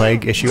with a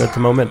plague issue at the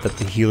moment that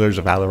the healers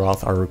of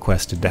Alaroth are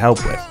requested to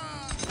help with.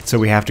 So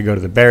we have to go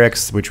to the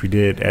barracks, which we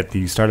did at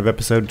the start of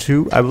episode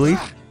 2, I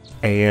believe,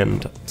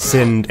 and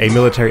send a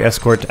military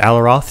escort to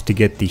Alaroth to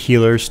get the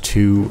healers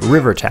to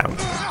Rivertown.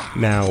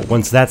 Now,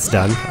 once that's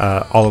done,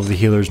 all of the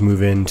healers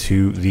move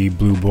into the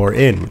Blue Boar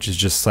Inn, which is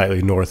just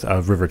slightly north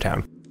of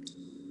Rivertown.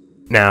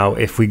 Now,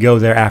 if we go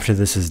there after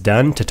this is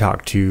done to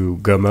talk to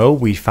Gomo,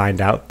 we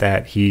find out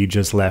that he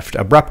just left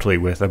abruptly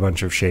with a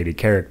bunch of shady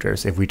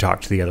characters if we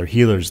talk to the other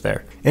healers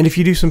there. And if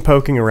you do some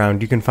poking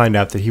around, you can find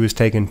out that he was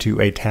taken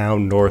to a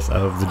town north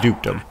of the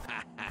dukedom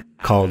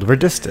called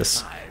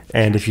Verdistis.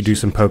 And if you do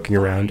some poking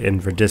around in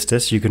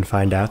Verdistis, you can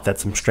find out that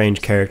some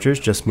strange characters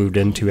just moved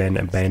into an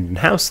abandoned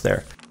house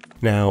there.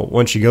 Now,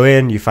 once you go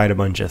in, you fight a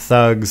bunch of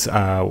thugs,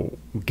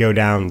 go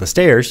down the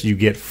stairs, you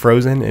get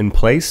frozen in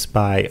place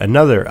by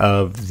another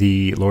of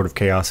the Lord of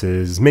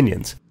Chaos's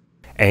minions.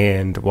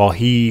 And while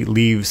he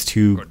leaves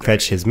to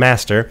fetch his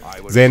master,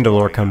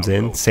 Zandalor comes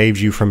in,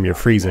 saves you from your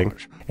freezing,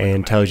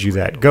 and tells you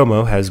that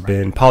Gomo has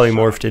been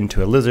polymorphed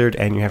into a lizard,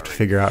 and you have to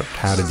figure out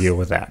how to deal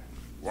with that.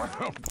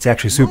 It's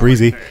actually super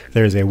easy.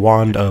 There's a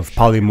wand of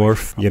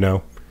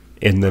polymorph,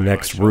 in the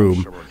next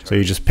room. So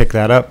you just pick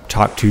that up,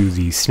 talk to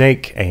the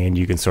snake, and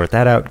you can sort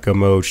that out.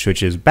 Gomo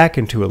switches back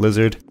into a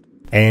lizard,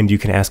 and you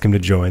can ask him to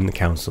join the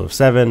Council of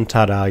Seven.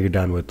 Ta-da, you're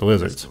done with the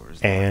lizards.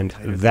 And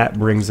that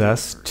brings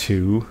us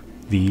to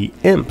the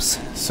imps.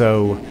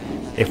 So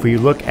if we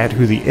look at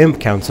who the imp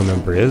council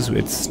member is,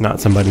 it's not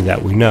somebody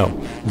that we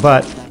know.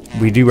 But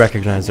we do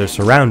recognize their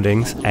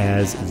surroundings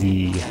as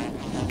the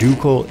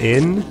Ducal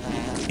Inn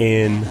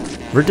in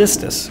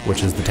Verdistis,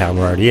 which is the town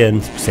we're already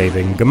in,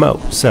 saving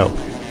Gomo. So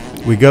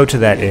we go to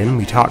that inn,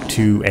 we talk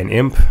to an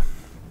imp,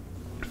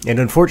 and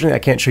unfortunately I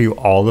can't show you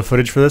all the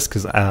footage for this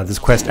because this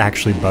quest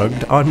actually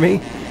bugged on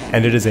me,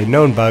 and it is a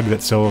known bug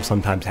that still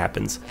sometimes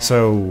happens.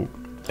 So,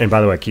 and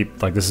by the way,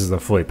 this is a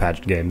fully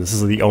patched game. This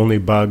is the only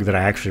bug that I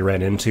actually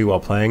ran into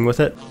while playing with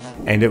it,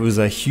 and it was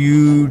a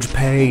huge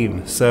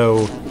pain.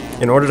 So,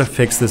 in order to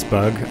fix this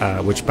bug,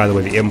 which by the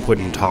way, the imp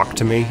wouldn't talk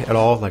to me at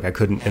all, like I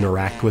couldn't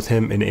interact with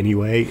him in any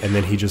way, and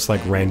then he just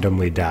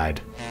randomly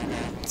died.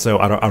 So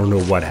I don't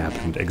know what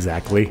happened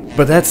exactly.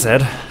 But that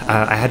said,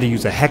 I had to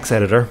use a hex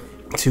editor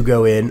to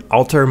go in,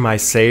 alter my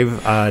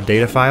save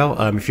data file.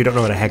 If you don't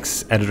know what a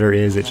hex editor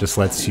is, it just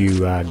lets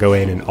you go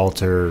in and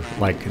alter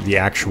the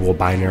actual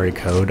binary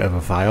code of a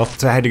file.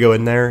 So I had to go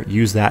in there,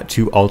 use that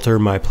to alter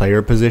my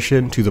player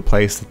position to the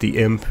place that the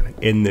imp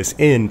in this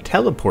inn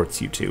teleports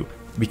you to.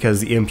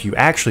 Because the imp you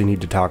actually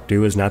need to talk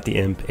to is not the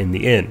imp in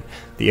the inn.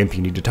 The imp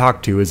you need to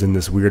talk to is in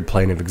this weird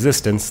plane of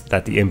existence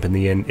that the imp in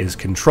the inn is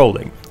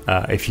controlling.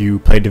 If you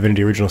played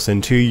Divinity Original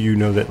Sin 2, you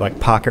know that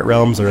pocket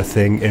realms are a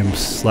thing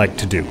imps like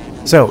to do.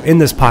 So in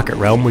this pocket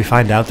realm, we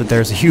find out that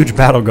there's a huge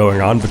battle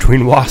going on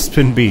between wasps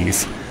and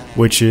bees,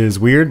 which is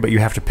weird, but you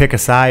have to pick a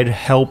side,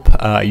 help.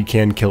 You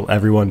can kill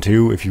everyone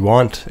too if you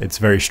want. It's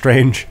very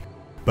strange.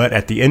 But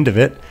at the end of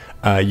it,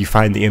 you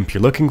find the imp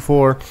you're looking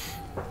for,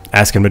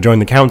 ask him to join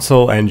the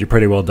council, and you're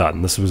pretty well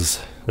done. This was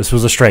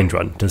a strange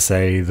one, to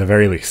say the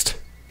very least.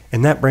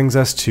 And that brings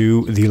us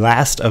to the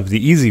last of the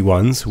easy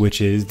ones,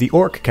 which is the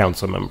Orc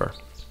Council member.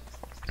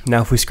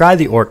 Now, if we scry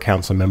the Orc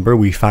Council member,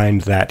 we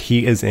find that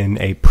he is in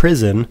a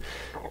prison,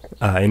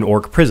 an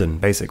Orc prison,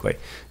 basically.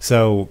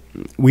 So,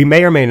 we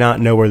may or may not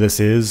know where this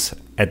is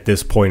at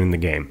this point in the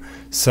game.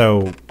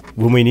 So,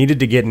 when we needed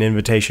to get an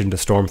invitation to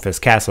Stormfist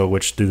Castle,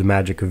 which through the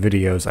magic of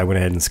videos I went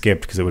ahead and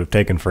skipped because it would have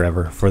taken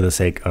forever for the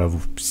sake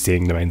of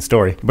seeing the main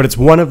story. But it's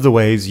one of the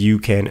ways you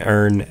can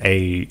earn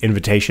an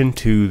invitation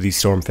to the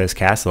Stormfist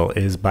Castle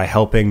is by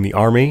helping the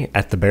army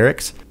at the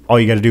barracks. All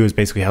you got to do is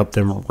basically help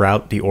them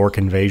rout the orc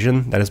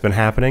invasion that has been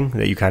happening,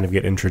 that you kind of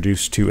get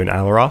introduced to in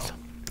Alaroth.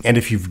 And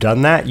if you've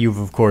done that, you've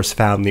of course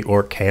found the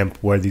orc camp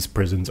where these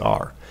prisons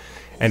are.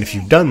 And if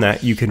you've done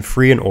that, you can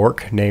free an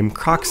orc named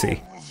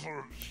Croxy.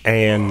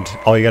 And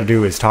all you gotta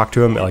do is talk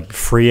to him.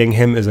 Freeing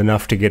him is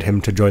enough to get him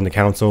to join the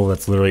council.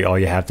 That's literally all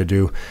you have to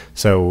do.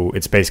 So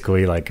it's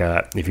basically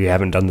if you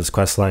haven't done this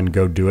quest line,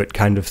 go do it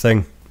kind of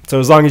thing.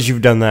 So as long as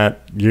you've done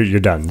that, you're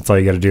done. That's all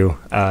you gotta do.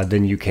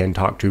 Then you can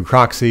talk to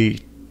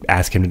Croxy,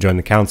 ask him to join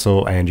the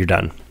council, and you're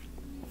done.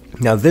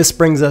 Now this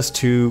brings us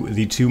to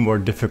the two more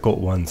difficult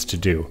ones to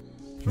do.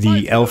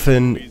 The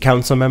Elfin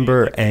Council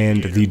member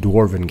and the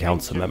Dwarven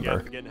Council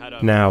member.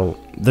 Now,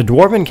 the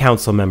Dwarven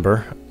Council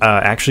member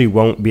actually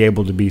won't be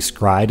able to be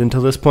scryed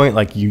until this point.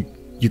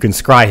 You can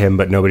scry him,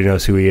 but nobody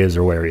knows who he is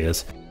or where he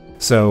is.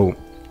 So,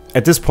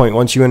 at this point,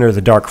 once you enter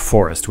the Dark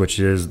Forest, which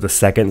is the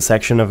second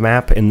section of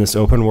map in this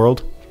open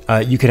world,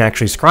 you can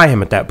actually scry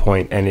him at that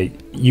point, and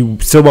you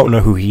still won't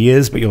know who he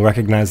is, but you'll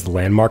recognize the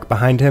landmark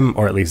behind him,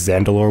 or at least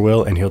Zandalor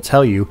will, and he'll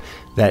tell you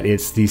that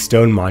it's the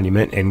stone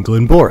monument in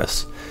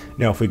Glenboris.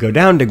 Now, if we go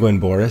down to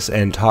Glenboris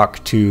and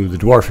talk to the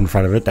dwarf in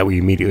front of it that we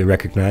immediately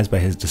recognize by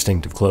his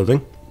distinctive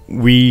clothing,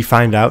 we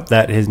find out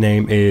that his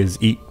name is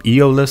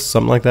Eolus,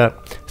 something like that.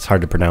 It's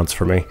hard to pronounce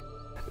for me.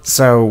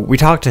 So we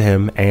talk to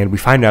him, and we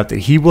find out that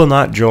he will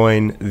not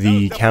join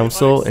the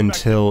council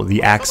until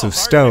the Axe of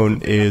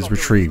Stone is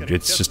retrieved.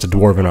 It's just a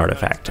dwarven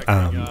artifact.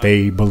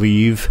 They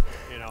believe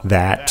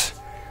that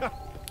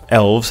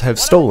elves have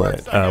stolen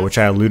it, which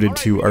I alluded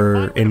to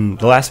in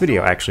the last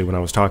video, actually, when I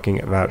was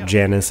talking about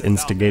Janus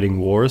instigating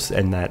wars,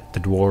 and that the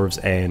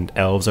dwarves and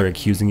elves are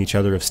accusing each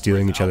other of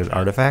stealing each other's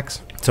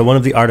artifacts. So one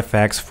of the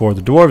artifacts for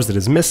the dwarves that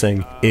is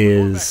missing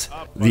is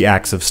the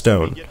Axe of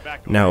Stone.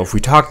 Now, if we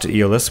talk to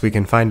Eolus, we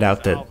can find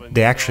out that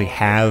they actually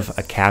have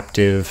a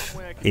captive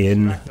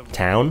in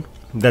town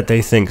that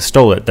they think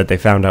stole it, that they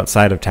found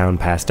outside of town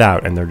passed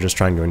out, and they're just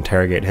trying to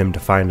interrogate him to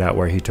find out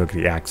where he took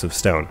the Axe of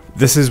Stone.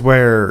 This is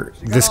where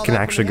this can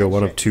actually go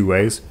one of two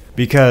ways,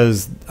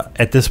 because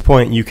at this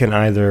point you can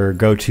either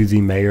go to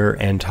the mayor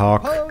and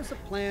talk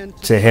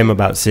to him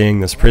about seeing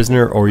this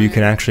prisoner, or you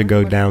can actually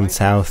go down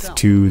south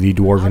to the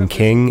Dwarven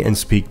King and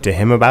speak to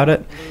him about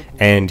it,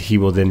 and he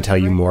will then tell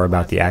you more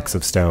about the Axe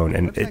of Stone,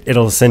 and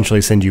it'll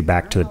essentially send you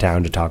back to the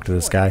town to talk to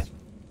this guy.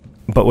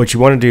 But what you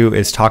want to do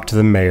is talk to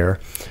the mayor,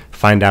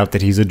 find out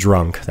that he's a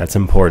drunk, that's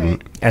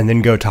important, and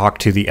then go talk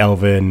to the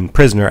elven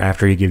prisoner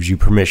after he gives you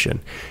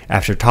permission.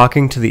 After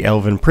talking to the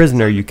elven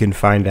prisoner, you can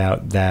find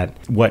out that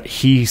what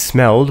he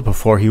smelled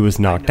before he was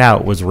knocked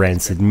out was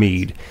rancid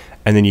mead.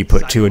 And then you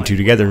put two and two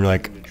together and you're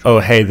like, oh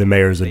hey, the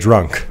mayor's a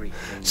drunk.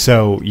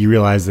 So you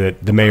realize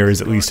that the mayor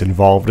is at least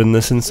involved in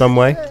this in some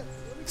way.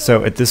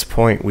 So at this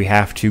point we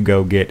have to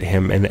go get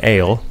him an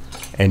ale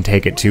and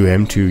take it to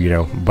him to, you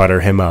know,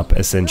 butter him up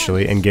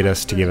essentially and get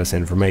us to give us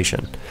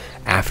information.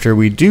 After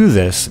we do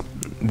this,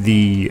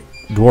 the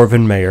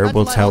Dwarven mayor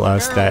will tell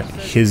us that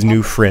his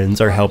new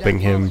friends are helping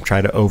him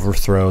try to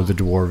overthrow the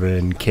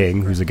Dwarven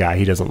king, who's a guy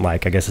he doesn't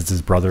like. I guess it's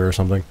his brother or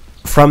something.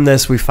 From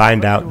this, we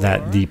find out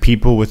that the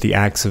people with the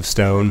Axe of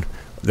Stone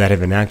that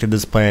have enacted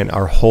this plan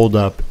are holed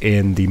up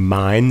in the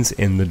mines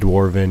in the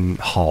Dwarven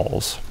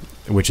halls,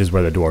 which is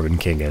where the Dwarven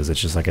king is.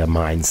 It's just like a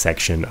mine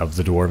section of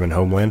the Dwarven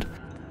homeland.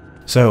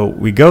 So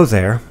we go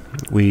there,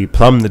 we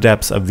plumb the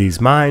depths of these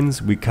mines,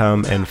 we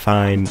come and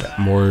find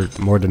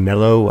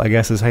Mordanello, I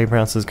guess is how you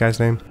pronounce this guy's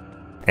name.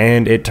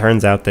 And it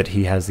turns out that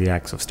he has the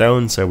Axe of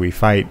Stone, so we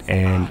fight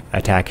and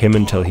attack him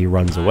until he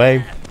runs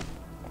away.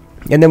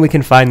 And then we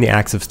can find the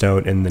Axe of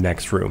Stone in the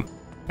next room.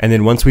 And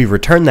then once we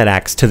return that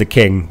axe to the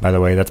king, by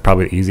the way, that's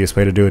probably the easiest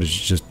way to do it, is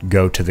just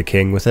go to the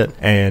king with it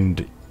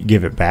and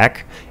give it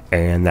back,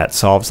 and that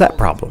solves that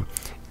problem.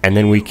 And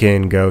then we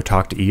can go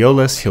talk to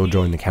Eolus, he'll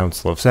join the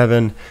Council of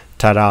Seven.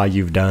 Ta-da,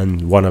 you've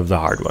done one of the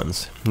hard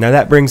ones. Now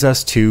that brings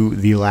us to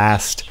the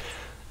last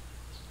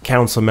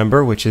council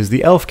member, which is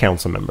the elf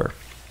council member.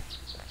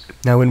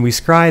 Now when we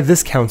scry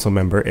this council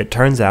member, it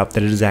turns out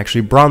that it is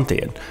actually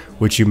Bronthian,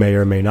 which you may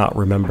or may not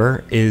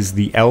remember is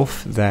the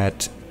elf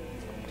that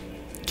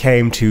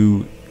came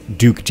to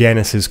Duke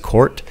Janus's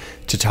court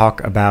to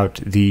talk about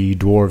the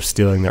dwarves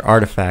stealing their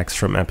artifacts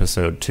from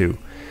episode 2.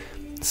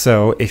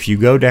 So if you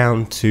go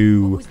down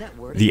to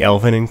the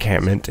elven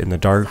encampment in the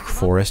dark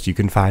forest, you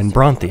can find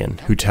Bronthian,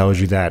 who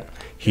tells you that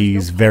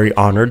he's very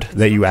honored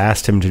that you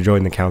asked him to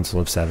join the Council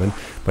of Seven,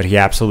 but he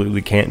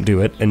absolutely can't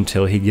do it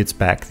until he gets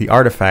back the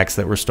artifacts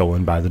that were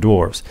stolen by the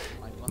dwarves.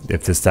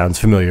 If this sounds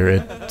familiar,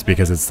 it's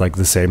because it's like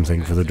the same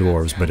thing for the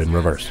dwarves, but in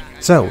reverse.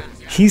 So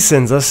he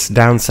sends us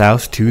down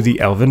south to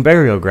the Elven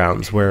Burial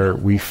Grounds, where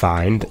we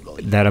find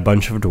that a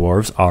bunch of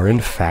dwarves are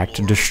in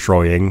fact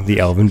destroying the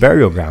Elven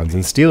Burial Grounds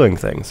and stealing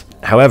things.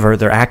 However,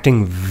 they're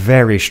acting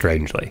very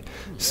strangely.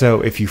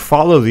 So if you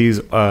follow these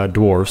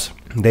dwarves,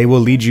 they will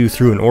lead you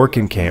through an orc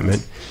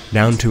encampment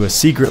down to a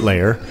secret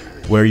lair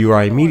where you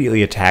are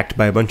immediately attacked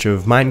by a bunch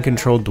of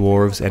mind-controlled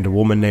dwarves and a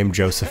woman named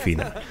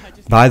Josephina.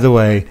 By the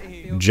way,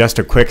 just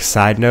a quick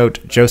side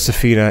note,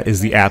 Josephina is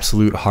the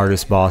absolute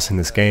hardest boss in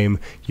this game.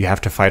 You have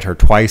to fight her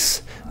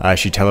twice.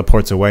 She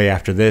teleports away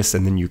after this,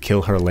 and then you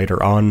kill her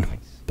later on.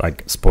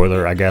 Like,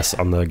 spoiler, I guess,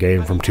 on the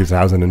game from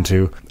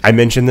 2002. I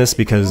mention this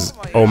because,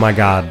 oh my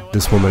god,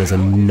 this woman is a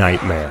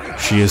nightmare.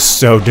 She is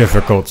so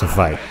difficult to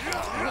fight.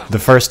 The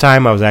first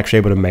time I was actually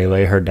able to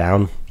melee her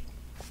down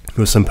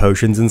with some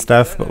potions and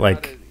stuff, but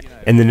like,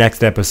 in the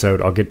next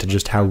episode, I'll get to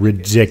just how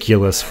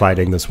ridiculous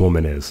fighting this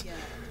woman is.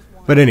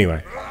 But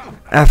anyway,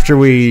 after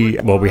we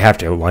have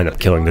to wind up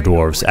killing the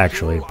dwarves,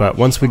 actually, but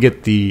once we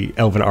get the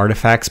elven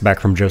artifacts back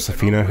from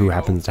Josephina, who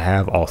happens to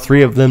have all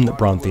 3 of them that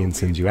Bronthian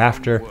sends you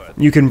after,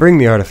 you can bring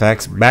the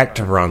artifacts back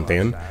to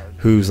Bronthian,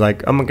 who's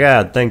like, oh my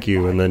god, thank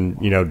you, and then,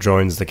 you know,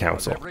 joins the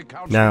council.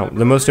 Now,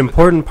 the most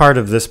important part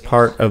of this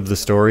part of the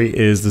story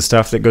is the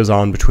stuff that goes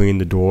on between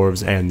the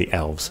dwarves and the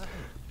elves.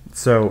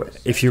 So,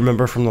 if you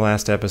remember from the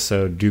last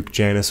episode, Duke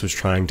Janus was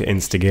trying to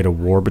instigate a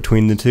war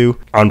between the two,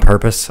 on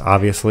purpose,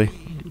 obviously.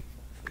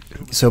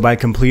 So by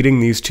completing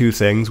these two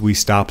things, we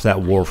stop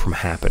that war from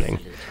happening.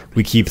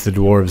 We keep the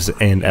dwarves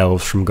and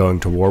elves from going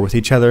to war with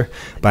each other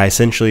by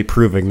essentially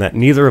proving that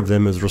neither of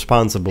them is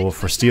responsible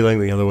for stealing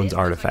the other one's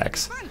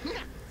artifacts.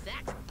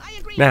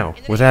 Now,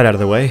 with that out of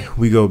the way,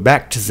 we go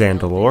back to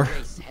Zandalore.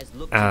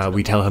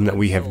 We tell him that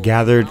we have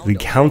gathered the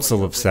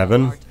Council of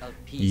Seven,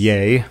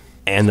 yay,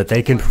 and that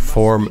they can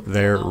perform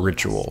their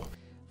ritual.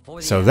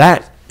 So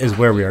that is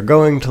where we are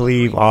going to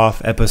leave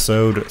off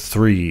episode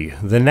 3.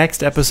 The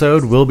next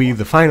episode will be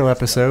the final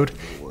episode.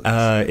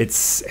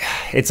 It's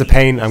a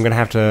pain. I'm gonna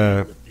have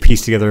to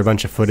piece together a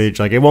bunch of footage.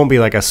 Like, it won't be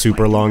like a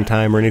super long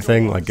time or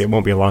anything. Like, it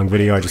won't be a long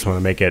video. I just want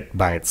to make it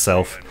by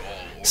itself.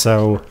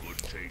 So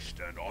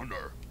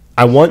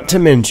I want to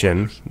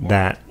mention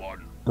that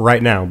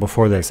right now,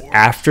 before this,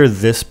 after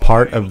this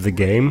part of the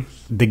game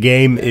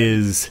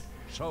is,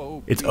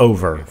 it's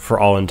over for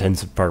all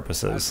intents and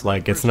purposes.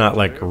 Like, it's not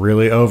like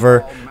really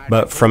over,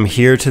 but from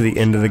here to the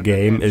end of the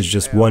game is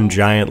just one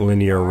giant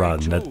linear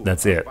run.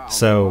 That's it.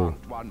 So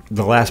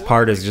the last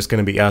part is just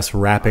going to be us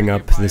wrapping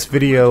up this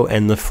video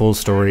and the full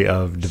story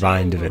of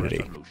Divine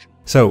Divinity.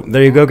 So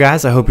there you go,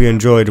 guys. I hope you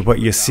enjoyed what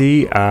you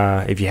see.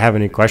 If you have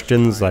any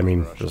questions, I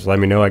mean, just let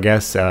me know, I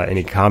guess.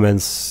 Any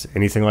comments,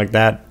 anything like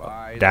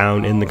that,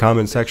 down in the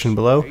comment section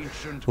below.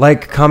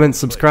 Like, comment,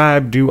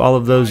 subscribe, do all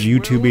of those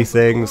YouTube-y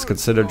things,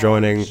 consider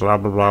joining, blah,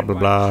 blah, blah, blah,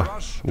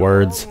 blah,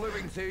 words.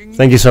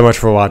 Thank you so much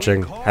for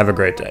watching. Have a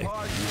great day.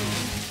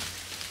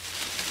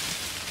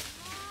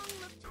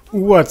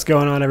 What's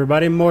going on,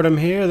 everybody? Mortem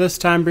here, this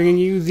time bringing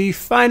you the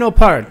final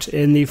part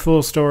in the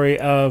full story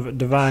of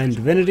Divine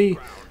Divinity.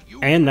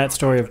 And that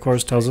story, of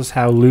course, tells us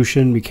how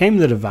Lucian became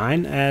the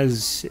Divine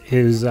as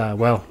his,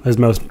 his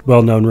most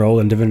well-known role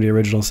in Divinity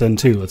Original Sin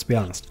 2, let's be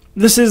honest.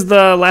 This is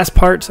the last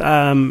part.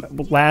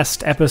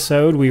 Last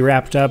episode, we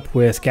wrapped up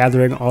with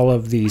gathering all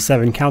of the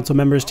 7 council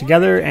members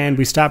together, and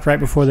we stopped right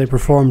before they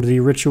performed the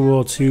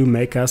ritual to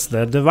make us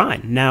the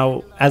Divine.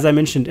 Now, as I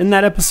mentioned in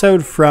that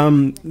episode,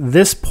 from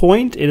this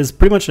point, it is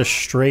pretty much a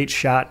straight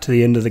shot to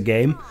the end of the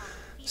game,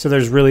 so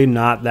there's really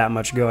not that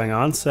much going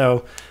on.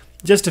 So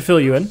just to fill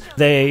you in,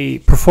 they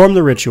perform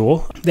the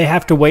ritual. They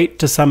have to wait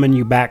to summon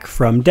you back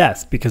from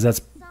death, because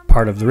that's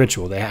part of the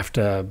ritual. They have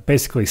to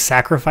basically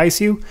sacrifice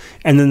you,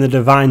 and then the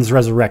divines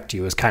resurrect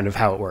you is kind of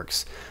how it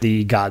works.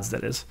 The gods,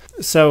 that is.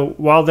 So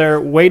while they're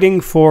waiting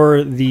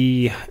for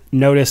the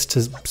notice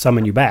to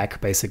summon you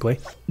back, basically,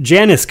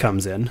 Janus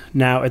comes in.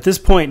 Now, at this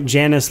point,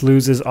 Janus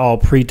loses all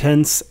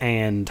pretense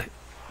and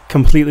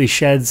completely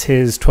sheds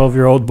his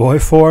 12-year-old boy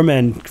form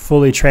and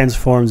fully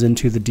transforms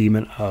into the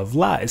Demon of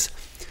Lies.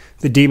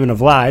 The Demon of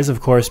Lies,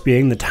 of course,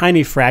 being the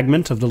tiny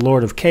fragment of the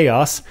Lord of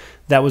Chaos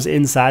that was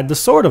inside the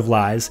Sword of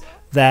Lies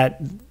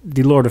that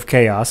the Lord of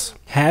Chaos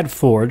had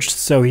forged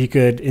so he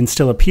could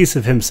instill a piece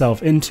of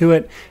himself into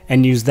it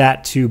and use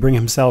that to bring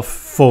himself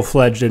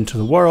full-fledged into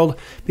the world,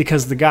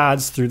 because the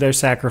gods, through their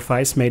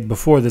sacrifice made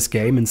before this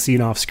game and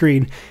seen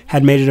off-screen,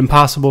 had made it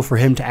impossible for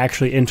him to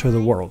actually enter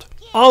the world.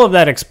 All of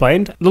that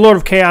explained, the Lord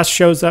of Chaos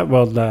shows up,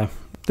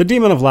 the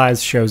Demon of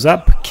Lies shows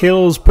up,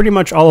 kills pretty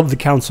much all of the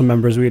council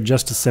members we had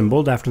just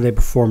assembled after they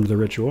performed the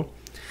ritual,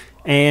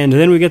 and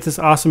then we get this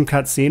awesome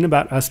cutscene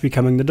about us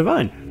becoming the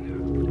Divine.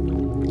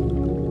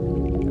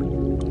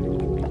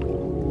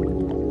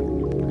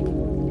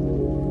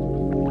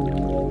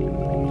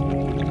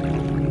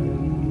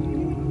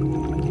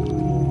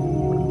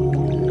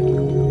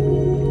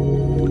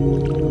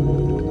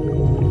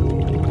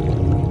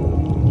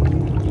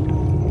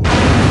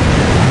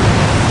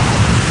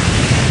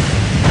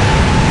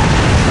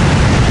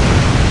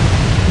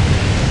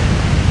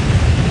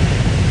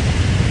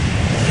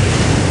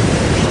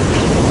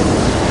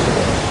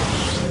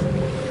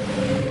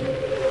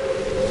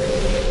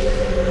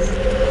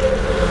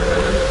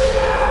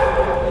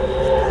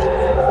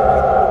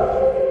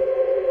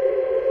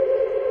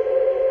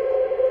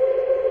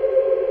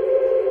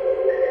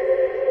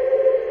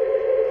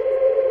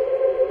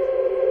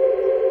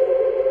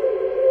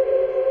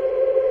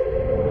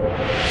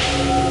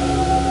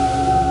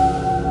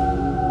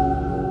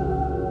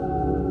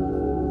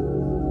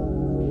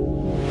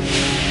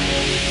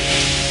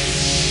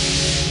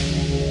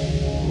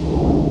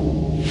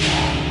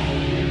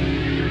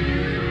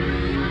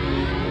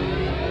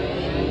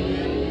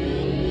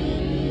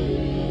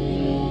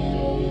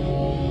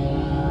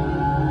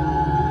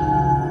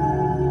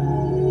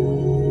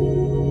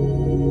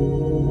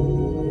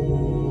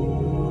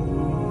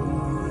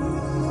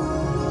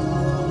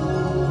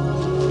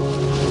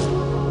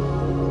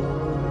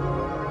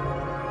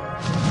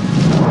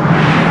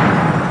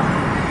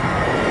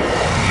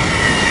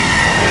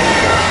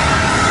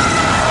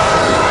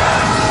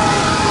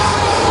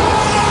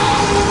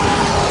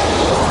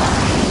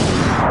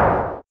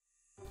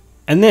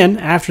 And then,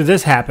 after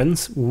this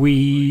happens,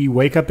 we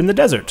wake up in the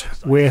desert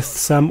with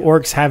some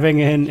orcs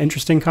having an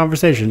interesting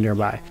conversation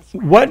nearby.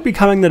 What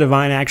becoming the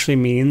Divine actually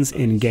means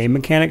in game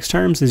mechanics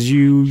terms is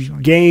you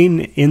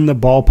gain in the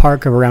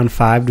ballpark of around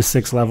 5 to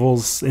 6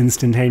 levels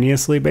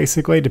instantaneously,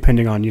 basically,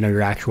 depending on,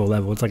 your actual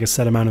level. It's like a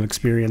set amount of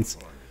experience,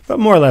 but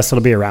more or less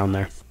it'll be around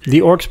there. the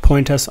orcs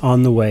point us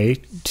on the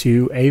way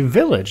to a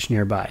village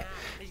nearby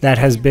that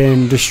has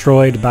been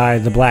destroyed by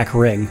the Black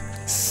Ring.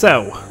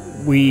 So,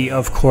 we,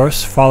 of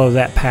course, follow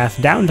that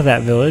path down to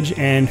that village,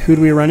 and who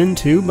do we run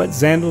into but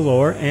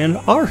Zandalore and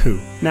Arhu.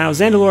 Now,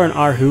 Zandalore and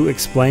Arhu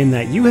explain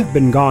that you have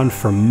been gone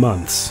for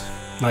months,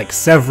 like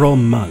several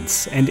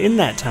months, and in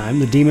that time,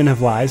 the Demon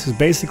of Lies has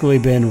basically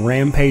been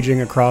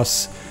rampaging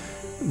across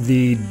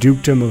the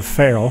Dukedom of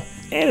Ferrell,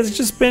 and it's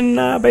just been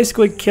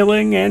basically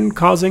killing and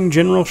causing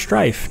general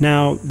strife.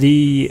 Now,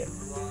 the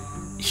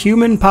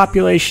human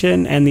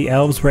population and the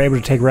elves were able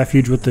to take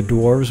refuge with the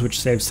dwarves, which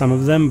saved some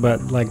of them,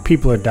 but like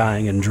people are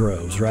dying in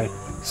droves, right?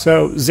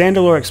 So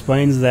Zandalore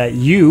explains that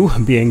you,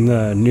 being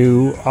the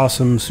new,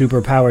 awesome,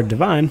 super-powered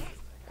divine,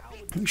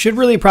 should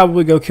really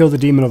probably go kill the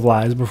Demon of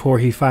Lies before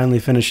he finally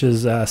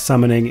finishes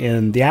summoning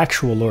in the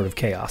actual Lord of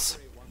Chaos.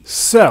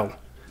 So,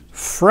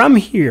 from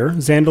here,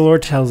 Zandalore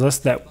tells us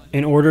that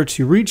in order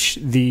to reach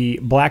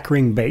the Black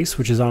Ring base,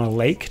 which is on a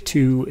lake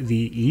to the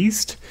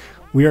east,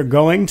 we are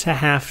going to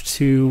have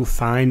to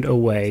find a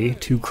way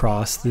to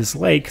cross this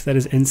lake that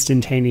is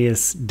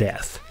instantaneous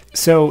death.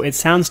 So it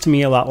sounds to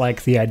me a lot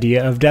like the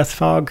idea of Death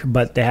Fog,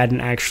 but they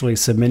hadn't actually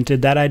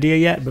cemented that idea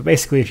yet. But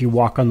basically, if you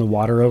walk on the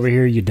water over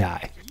here, you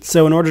die.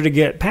 So in order to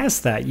get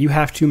past that, you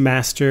have to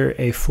master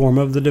a form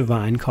of the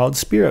divine called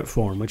Spirit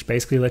Form, which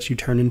basically lets you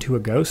turn into a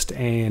ghost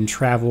and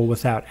travel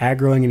without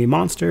aggroing any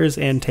monsters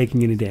and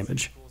taking any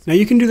damage. Now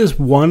you can do this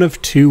one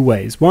of two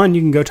ways. One,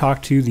 you can go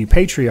talk to the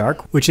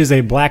Patriarch, which is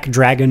a black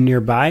dragon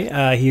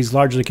nearby. He's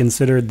largely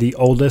considered the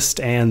oldest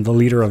and the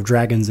leader of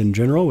dragons in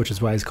general, which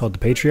is why he's called the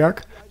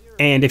Patriarch.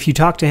 And if you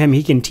talk to him,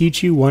 he can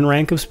teach you one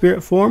rank of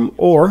Spirit Form,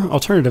 or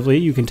alternatively,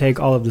 you can take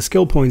all of the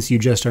skill points you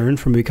just earned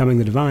from becoming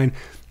the Divine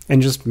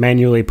and just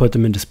manually put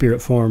them into Spirit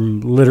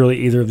Form. Literally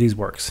either of these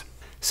works.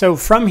 So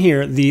from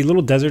here, the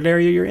little desert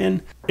area you're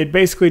in, it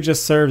basically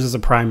just serves as a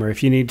primer.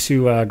 If you need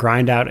to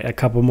grind out a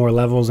couple more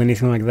levels,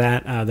 anything like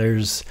that,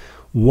 there's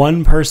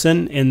one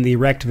person in the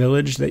wrecked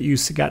village that you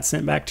got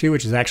sent back to,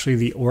 which is actually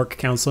the orc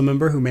council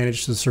member who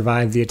managed to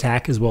survive the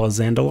attack, as well as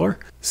Zandalore.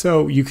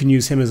 So you can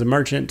use him as a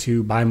merchant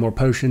to buy more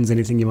potions,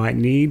 anything you might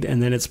need,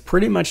 and then it's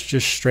pretty much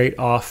just straight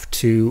off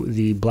to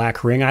the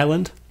Black Ring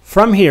Island.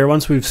 From here,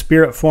 once we've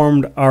spirit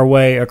formed our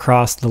way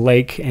across the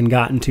lake and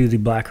gotten to the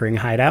Black Ring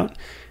hideout,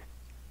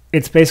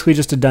 it's basically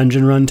just a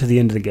dungeon run to the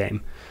end of the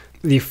game.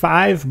 The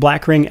 5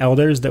 Black Ring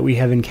Elders that we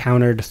have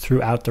encountered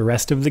throughout the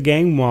rest of the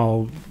game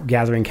while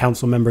gathering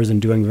council members and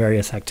doing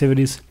various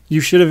activities, you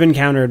should have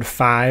encountered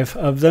 5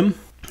 of them,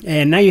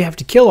 and now you have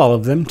to kill all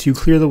of them to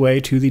clear the way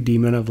to the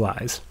Demon of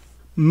Lies.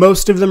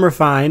 Most of them are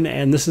fine,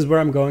 and this is where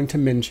I'm going to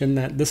mention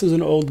that this is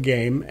an old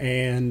game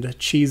and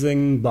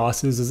cheesing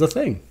bosses is a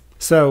thing.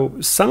 So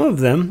some of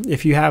them,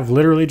 if you have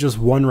literally just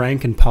one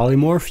rank in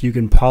polymorph, you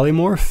can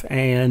polymorph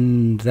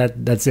and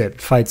that's it.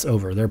 Fight's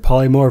over. They're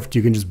polymorphed,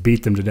 you can just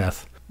beat them to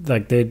death.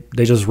 Like they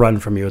just run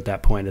from you at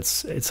that point.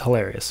 It's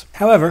hilarious.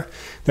 However,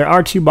 there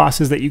are 2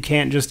 bosses that you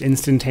can't just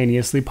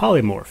instantaneously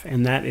polymorph,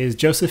 and that is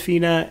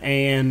Josephina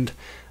and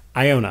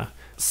Iona.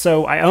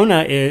 So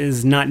Iona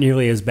is not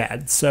nearly as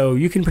bad, so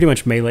you can pretty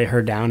much melee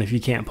her down if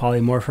you can't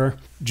polymorph her.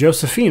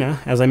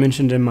 Josephina, as I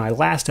mentioned in my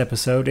last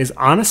episode, is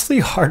honestly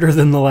harder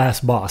than the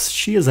last boss.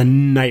 She is a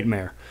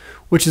nightmare,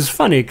 which is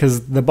funny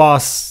because the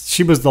boss,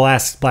 she was the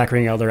last Black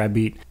Ring Elder I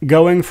beat.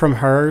 Going from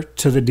her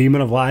to the Demon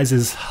of Lies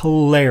is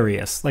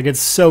hilarious. Like, it's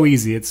so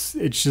easy. It's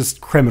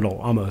just criminal,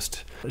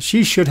 almost.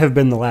 She should have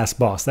been the last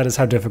boss. That is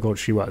how difficult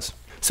she was.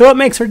 So what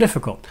makes her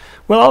difficult?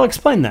 Well, I'll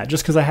explain that.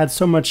 Just because I had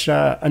so much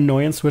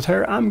annoyance with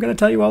her, I'm going to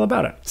tell you all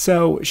about it.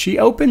 So she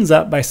opens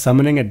up by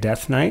summoning a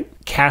Death Knight,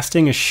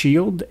 casting a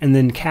shield, and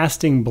then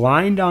casting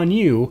Blind on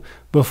you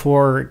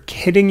before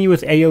hitting you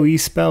with AoE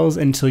spells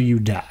until you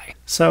die.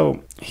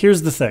 So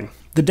here's the thing.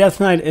 The Death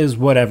Knight is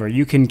whatever.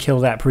 You can kill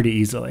that pretty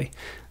easily.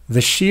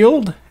 The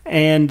shield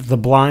and the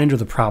Blind are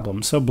the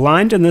problem. So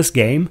Blind in this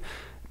game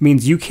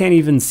means you can't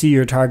even see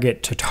your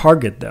target to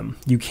target them.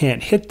 You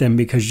can't hit them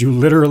because you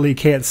literally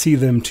can't see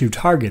them to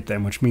target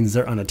them, which means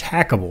they're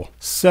unattackable.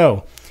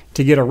 So,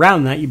 to get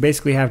around that, you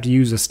basically have to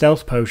use a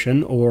stealth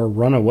potion or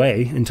run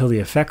away until the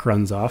effect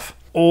runs off.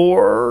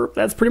 Or,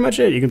 that's pretty much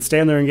it. You can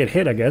stand there and get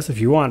hit, I guess, if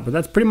you want, but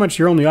that's pretty much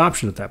your only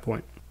option at that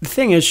point. The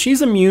thing is,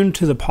 she's immune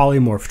to the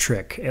polymorph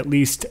trick, at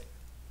least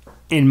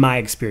in my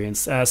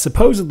experience.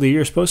 Supposedly,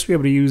 you're supposed to be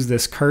able to use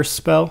this curse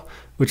spell,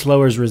 which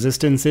lowers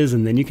resistances,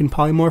 and then you can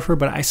polymorph her,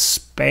 but I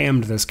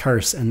spammed this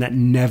curse, and that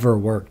never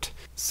worked.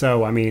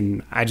 So, I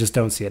mean, I just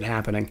don't see it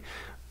happening.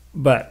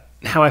 But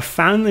how I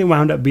finally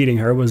wound up beating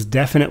her was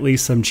definitely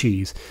some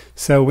cheese.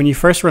 So when you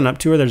first run up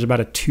to her, there's about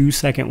a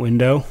 2-second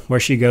window where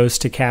she goes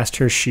to cast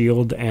her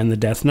shield and the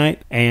Death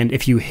Knight, and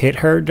if you hit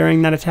her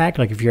during that attack,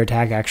 like if your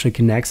attack actually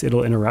connects,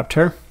 it'll interrupt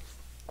her.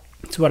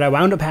 So what I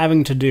wound up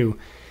having to do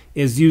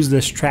is use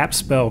this trap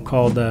spell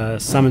called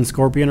Summon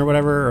Scorpion or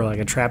whatever, or like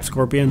a Trap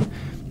Scorpion.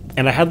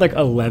 And I had like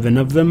 11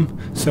 of them,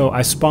 so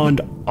I spawned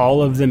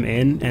all of them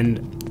in,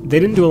 and they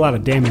didn't do a lot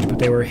of damage, but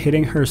they were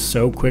hitting her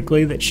so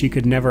quickly that she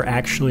could never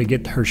actually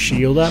get her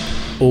shield up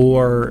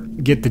or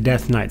get the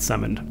Death Knight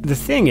summoned. The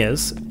thing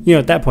is, you know,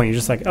 at that point you're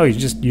just like, oh, you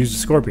just used a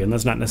Scorpion.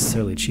 That's not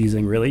necessarily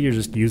cheesing, really. You're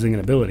just using an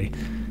ability.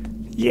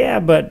 Yeah,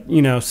 but,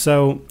 you know,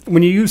 so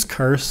when you use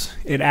Curse,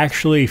 it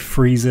actually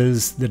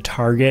freezes the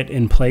target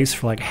in place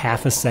for like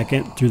half a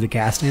second through the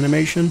cast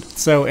animation.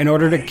 So in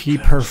order to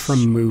keep her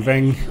from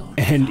moving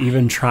and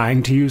even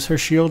trying to use her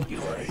shield,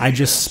 I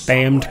just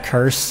spammed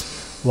Curse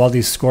while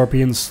these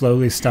scorpions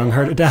slowly stung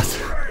her to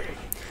death.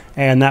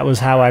 And that was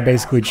how I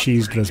basically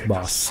cheesed this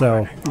boss.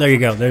 So there you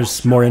go.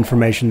 There's more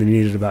information than you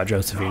needed about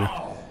Josephina.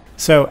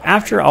 So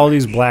after all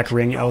these Black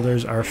Ring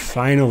Elders are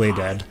finally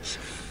dead,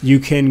 you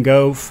can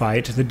go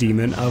fight the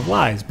Demon of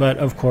Lies, but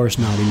of course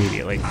not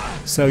immediately.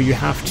 So you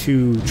have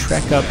to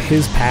trek up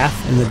his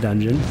path in the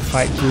dungeon,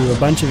 fight through a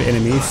bunch of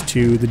enemies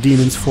to the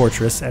Demon's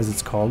Fortress, as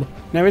it's called.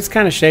 Now it's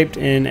kind of shaped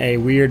in a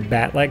weird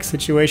bat-like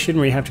situation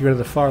where you have to go to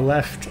the far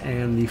left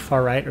and the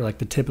far right, or like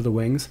the tip of the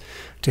wings,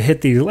 to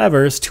hit these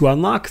levers to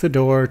unlock the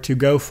door to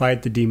go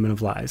fight the Demon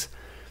of Lies.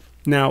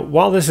 Now,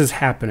 while this is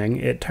happening,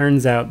 it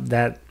turns out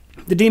that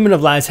the Demon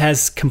of Lies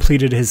has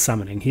completed his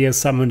summoning. He has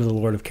summoned the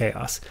Lord of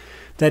Chaos.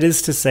 That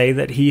is to say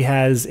that he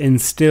has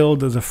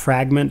instilled the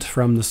fragment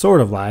from the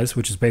Sword of Lies,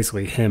 which is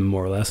basically him,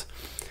 more or less,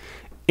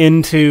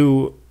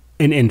 into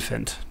an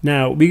infant.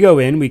 Now, we go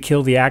in, we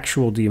kill the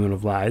actual Demon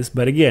of Lies,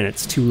 but again,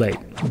 it's too late.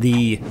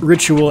 The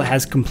ritual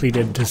has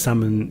completed to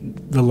summon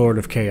the Lord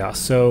of Chaos.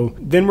 So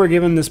then we're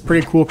given this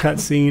pretty cool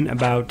cutscene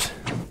about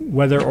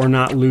whether or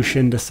not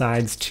Lucian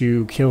decides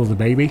to kill the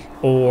baby,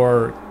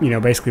 or, you know,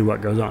 basically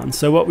what goes on.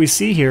 So what we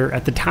see here,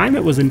 at the time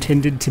it was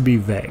intended to be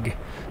vague.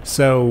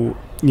 So,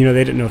 you know,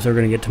 they didn't know if they were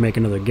going to get to make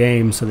another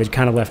game, so they'd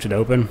kind of left it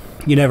open.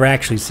 You never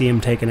actually see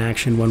him take an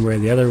action one way or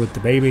the other with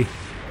the baby.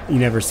 You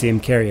never see him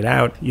carry it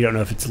out. You don't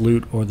know if it's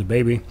loot or the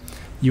baby.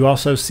 You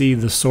also see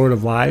the Sword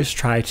of Lies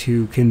try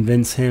to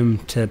convince him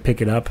to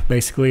pick it up,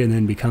 basically, and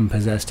then become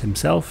possessed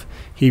himself.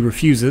 He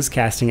refuses,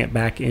 casting it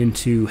back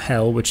into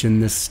Hell, which in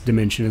this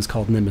dimension is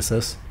called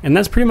Nemesis. And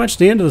that's pretty much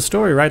the end of the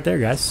story right there,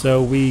 guys.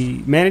 So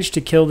we managed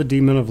to kill the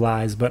Demon of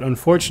Lies, but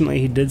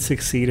unfortunately he did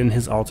succeed in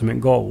his ultimate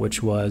goal,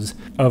 which was,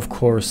 of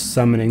course,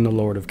 summoning the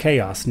Lord of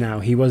Chaos. Now,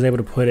 he was able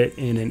to put it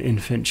in an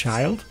infant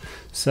child,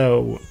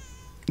 so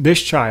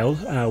this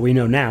child, we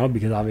know now,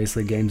 because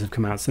obviously games have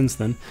come out since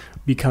then,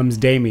 becomes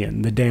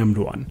Damien, the Damned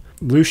One.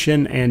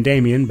 Lucian and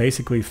Damien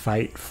basically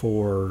fight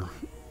for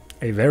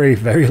a very,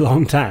 very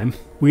long time.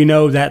 We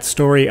know that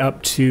story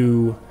up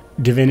to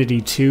Divinity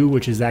 2,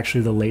 which is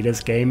actually the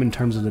latest game in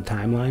terms of the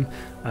timeline.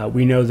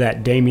 We know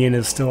that Damien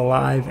is still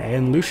alive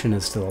and Lucian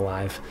is still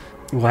alive.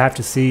 We'll have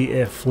to see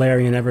if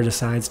Flareon ever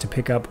decides to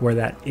pick up where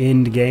that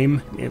end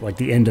game, like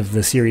the end of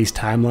the series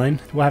timeline,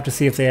 we'll have to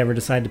see if they ever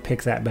decide to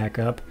pick that back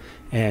up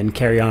and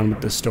carry on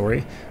with the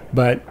story.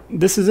 But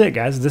this is it,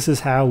 guys. This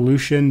is how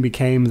Lucian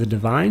became the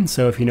Divine.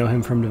 So if you know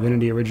him from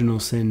Divinity Original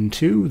Sin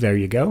 2, there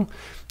you go.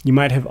 You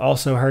might have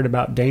also heard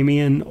about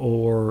Damien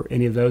or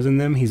any of those in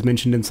them. He's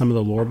mentioned in some of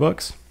the lore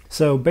books.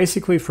 So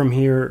basically from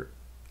here,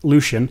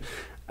 Lucian,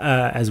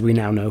 as we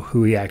now know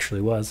who he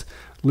actually was,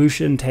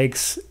 Lucian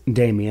takes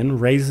Damien,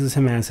 raises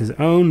him as his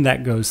own.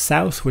 That goes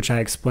south, which I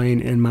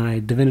explain in my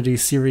Divinity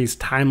series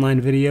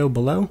timeline video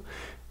below.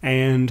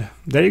 And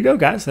there you go,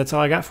 guys. That's all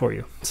I got for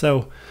you.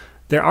 So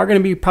there are going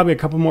to be probably a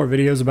couple more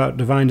videos about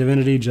Divine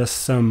Divinity, just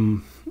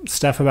some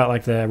stuff about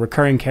like the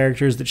recurring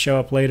characters that show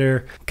up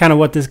later, kind of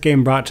what this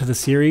game brought to the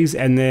series.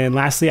 And then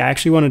lastly, I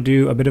actually want to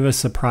do a bit of a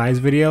surprise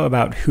video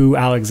about who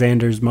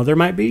Alexander's mother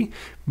might be,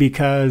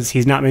 because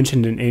he's not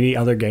mentioned in any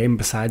other game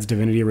besides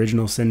Divinity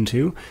Original Sin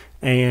 2.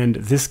 And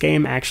this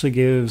game actually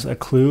gives a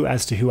clue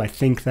as to who I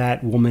think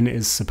that woman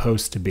is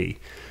supposed to be.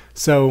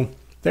 So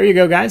there you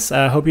go, guys.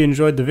 Hope you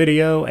enjoyed the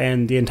video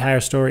and the entire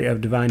story of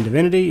Divine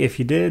Divinity. If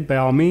you did, by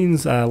all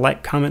means,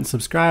 like, comment,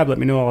 subscribe. Let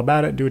me know all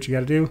about it. Do what you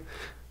got to do.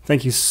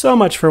 Thank you so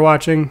much for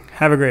watching.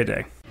 Have a great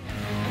day.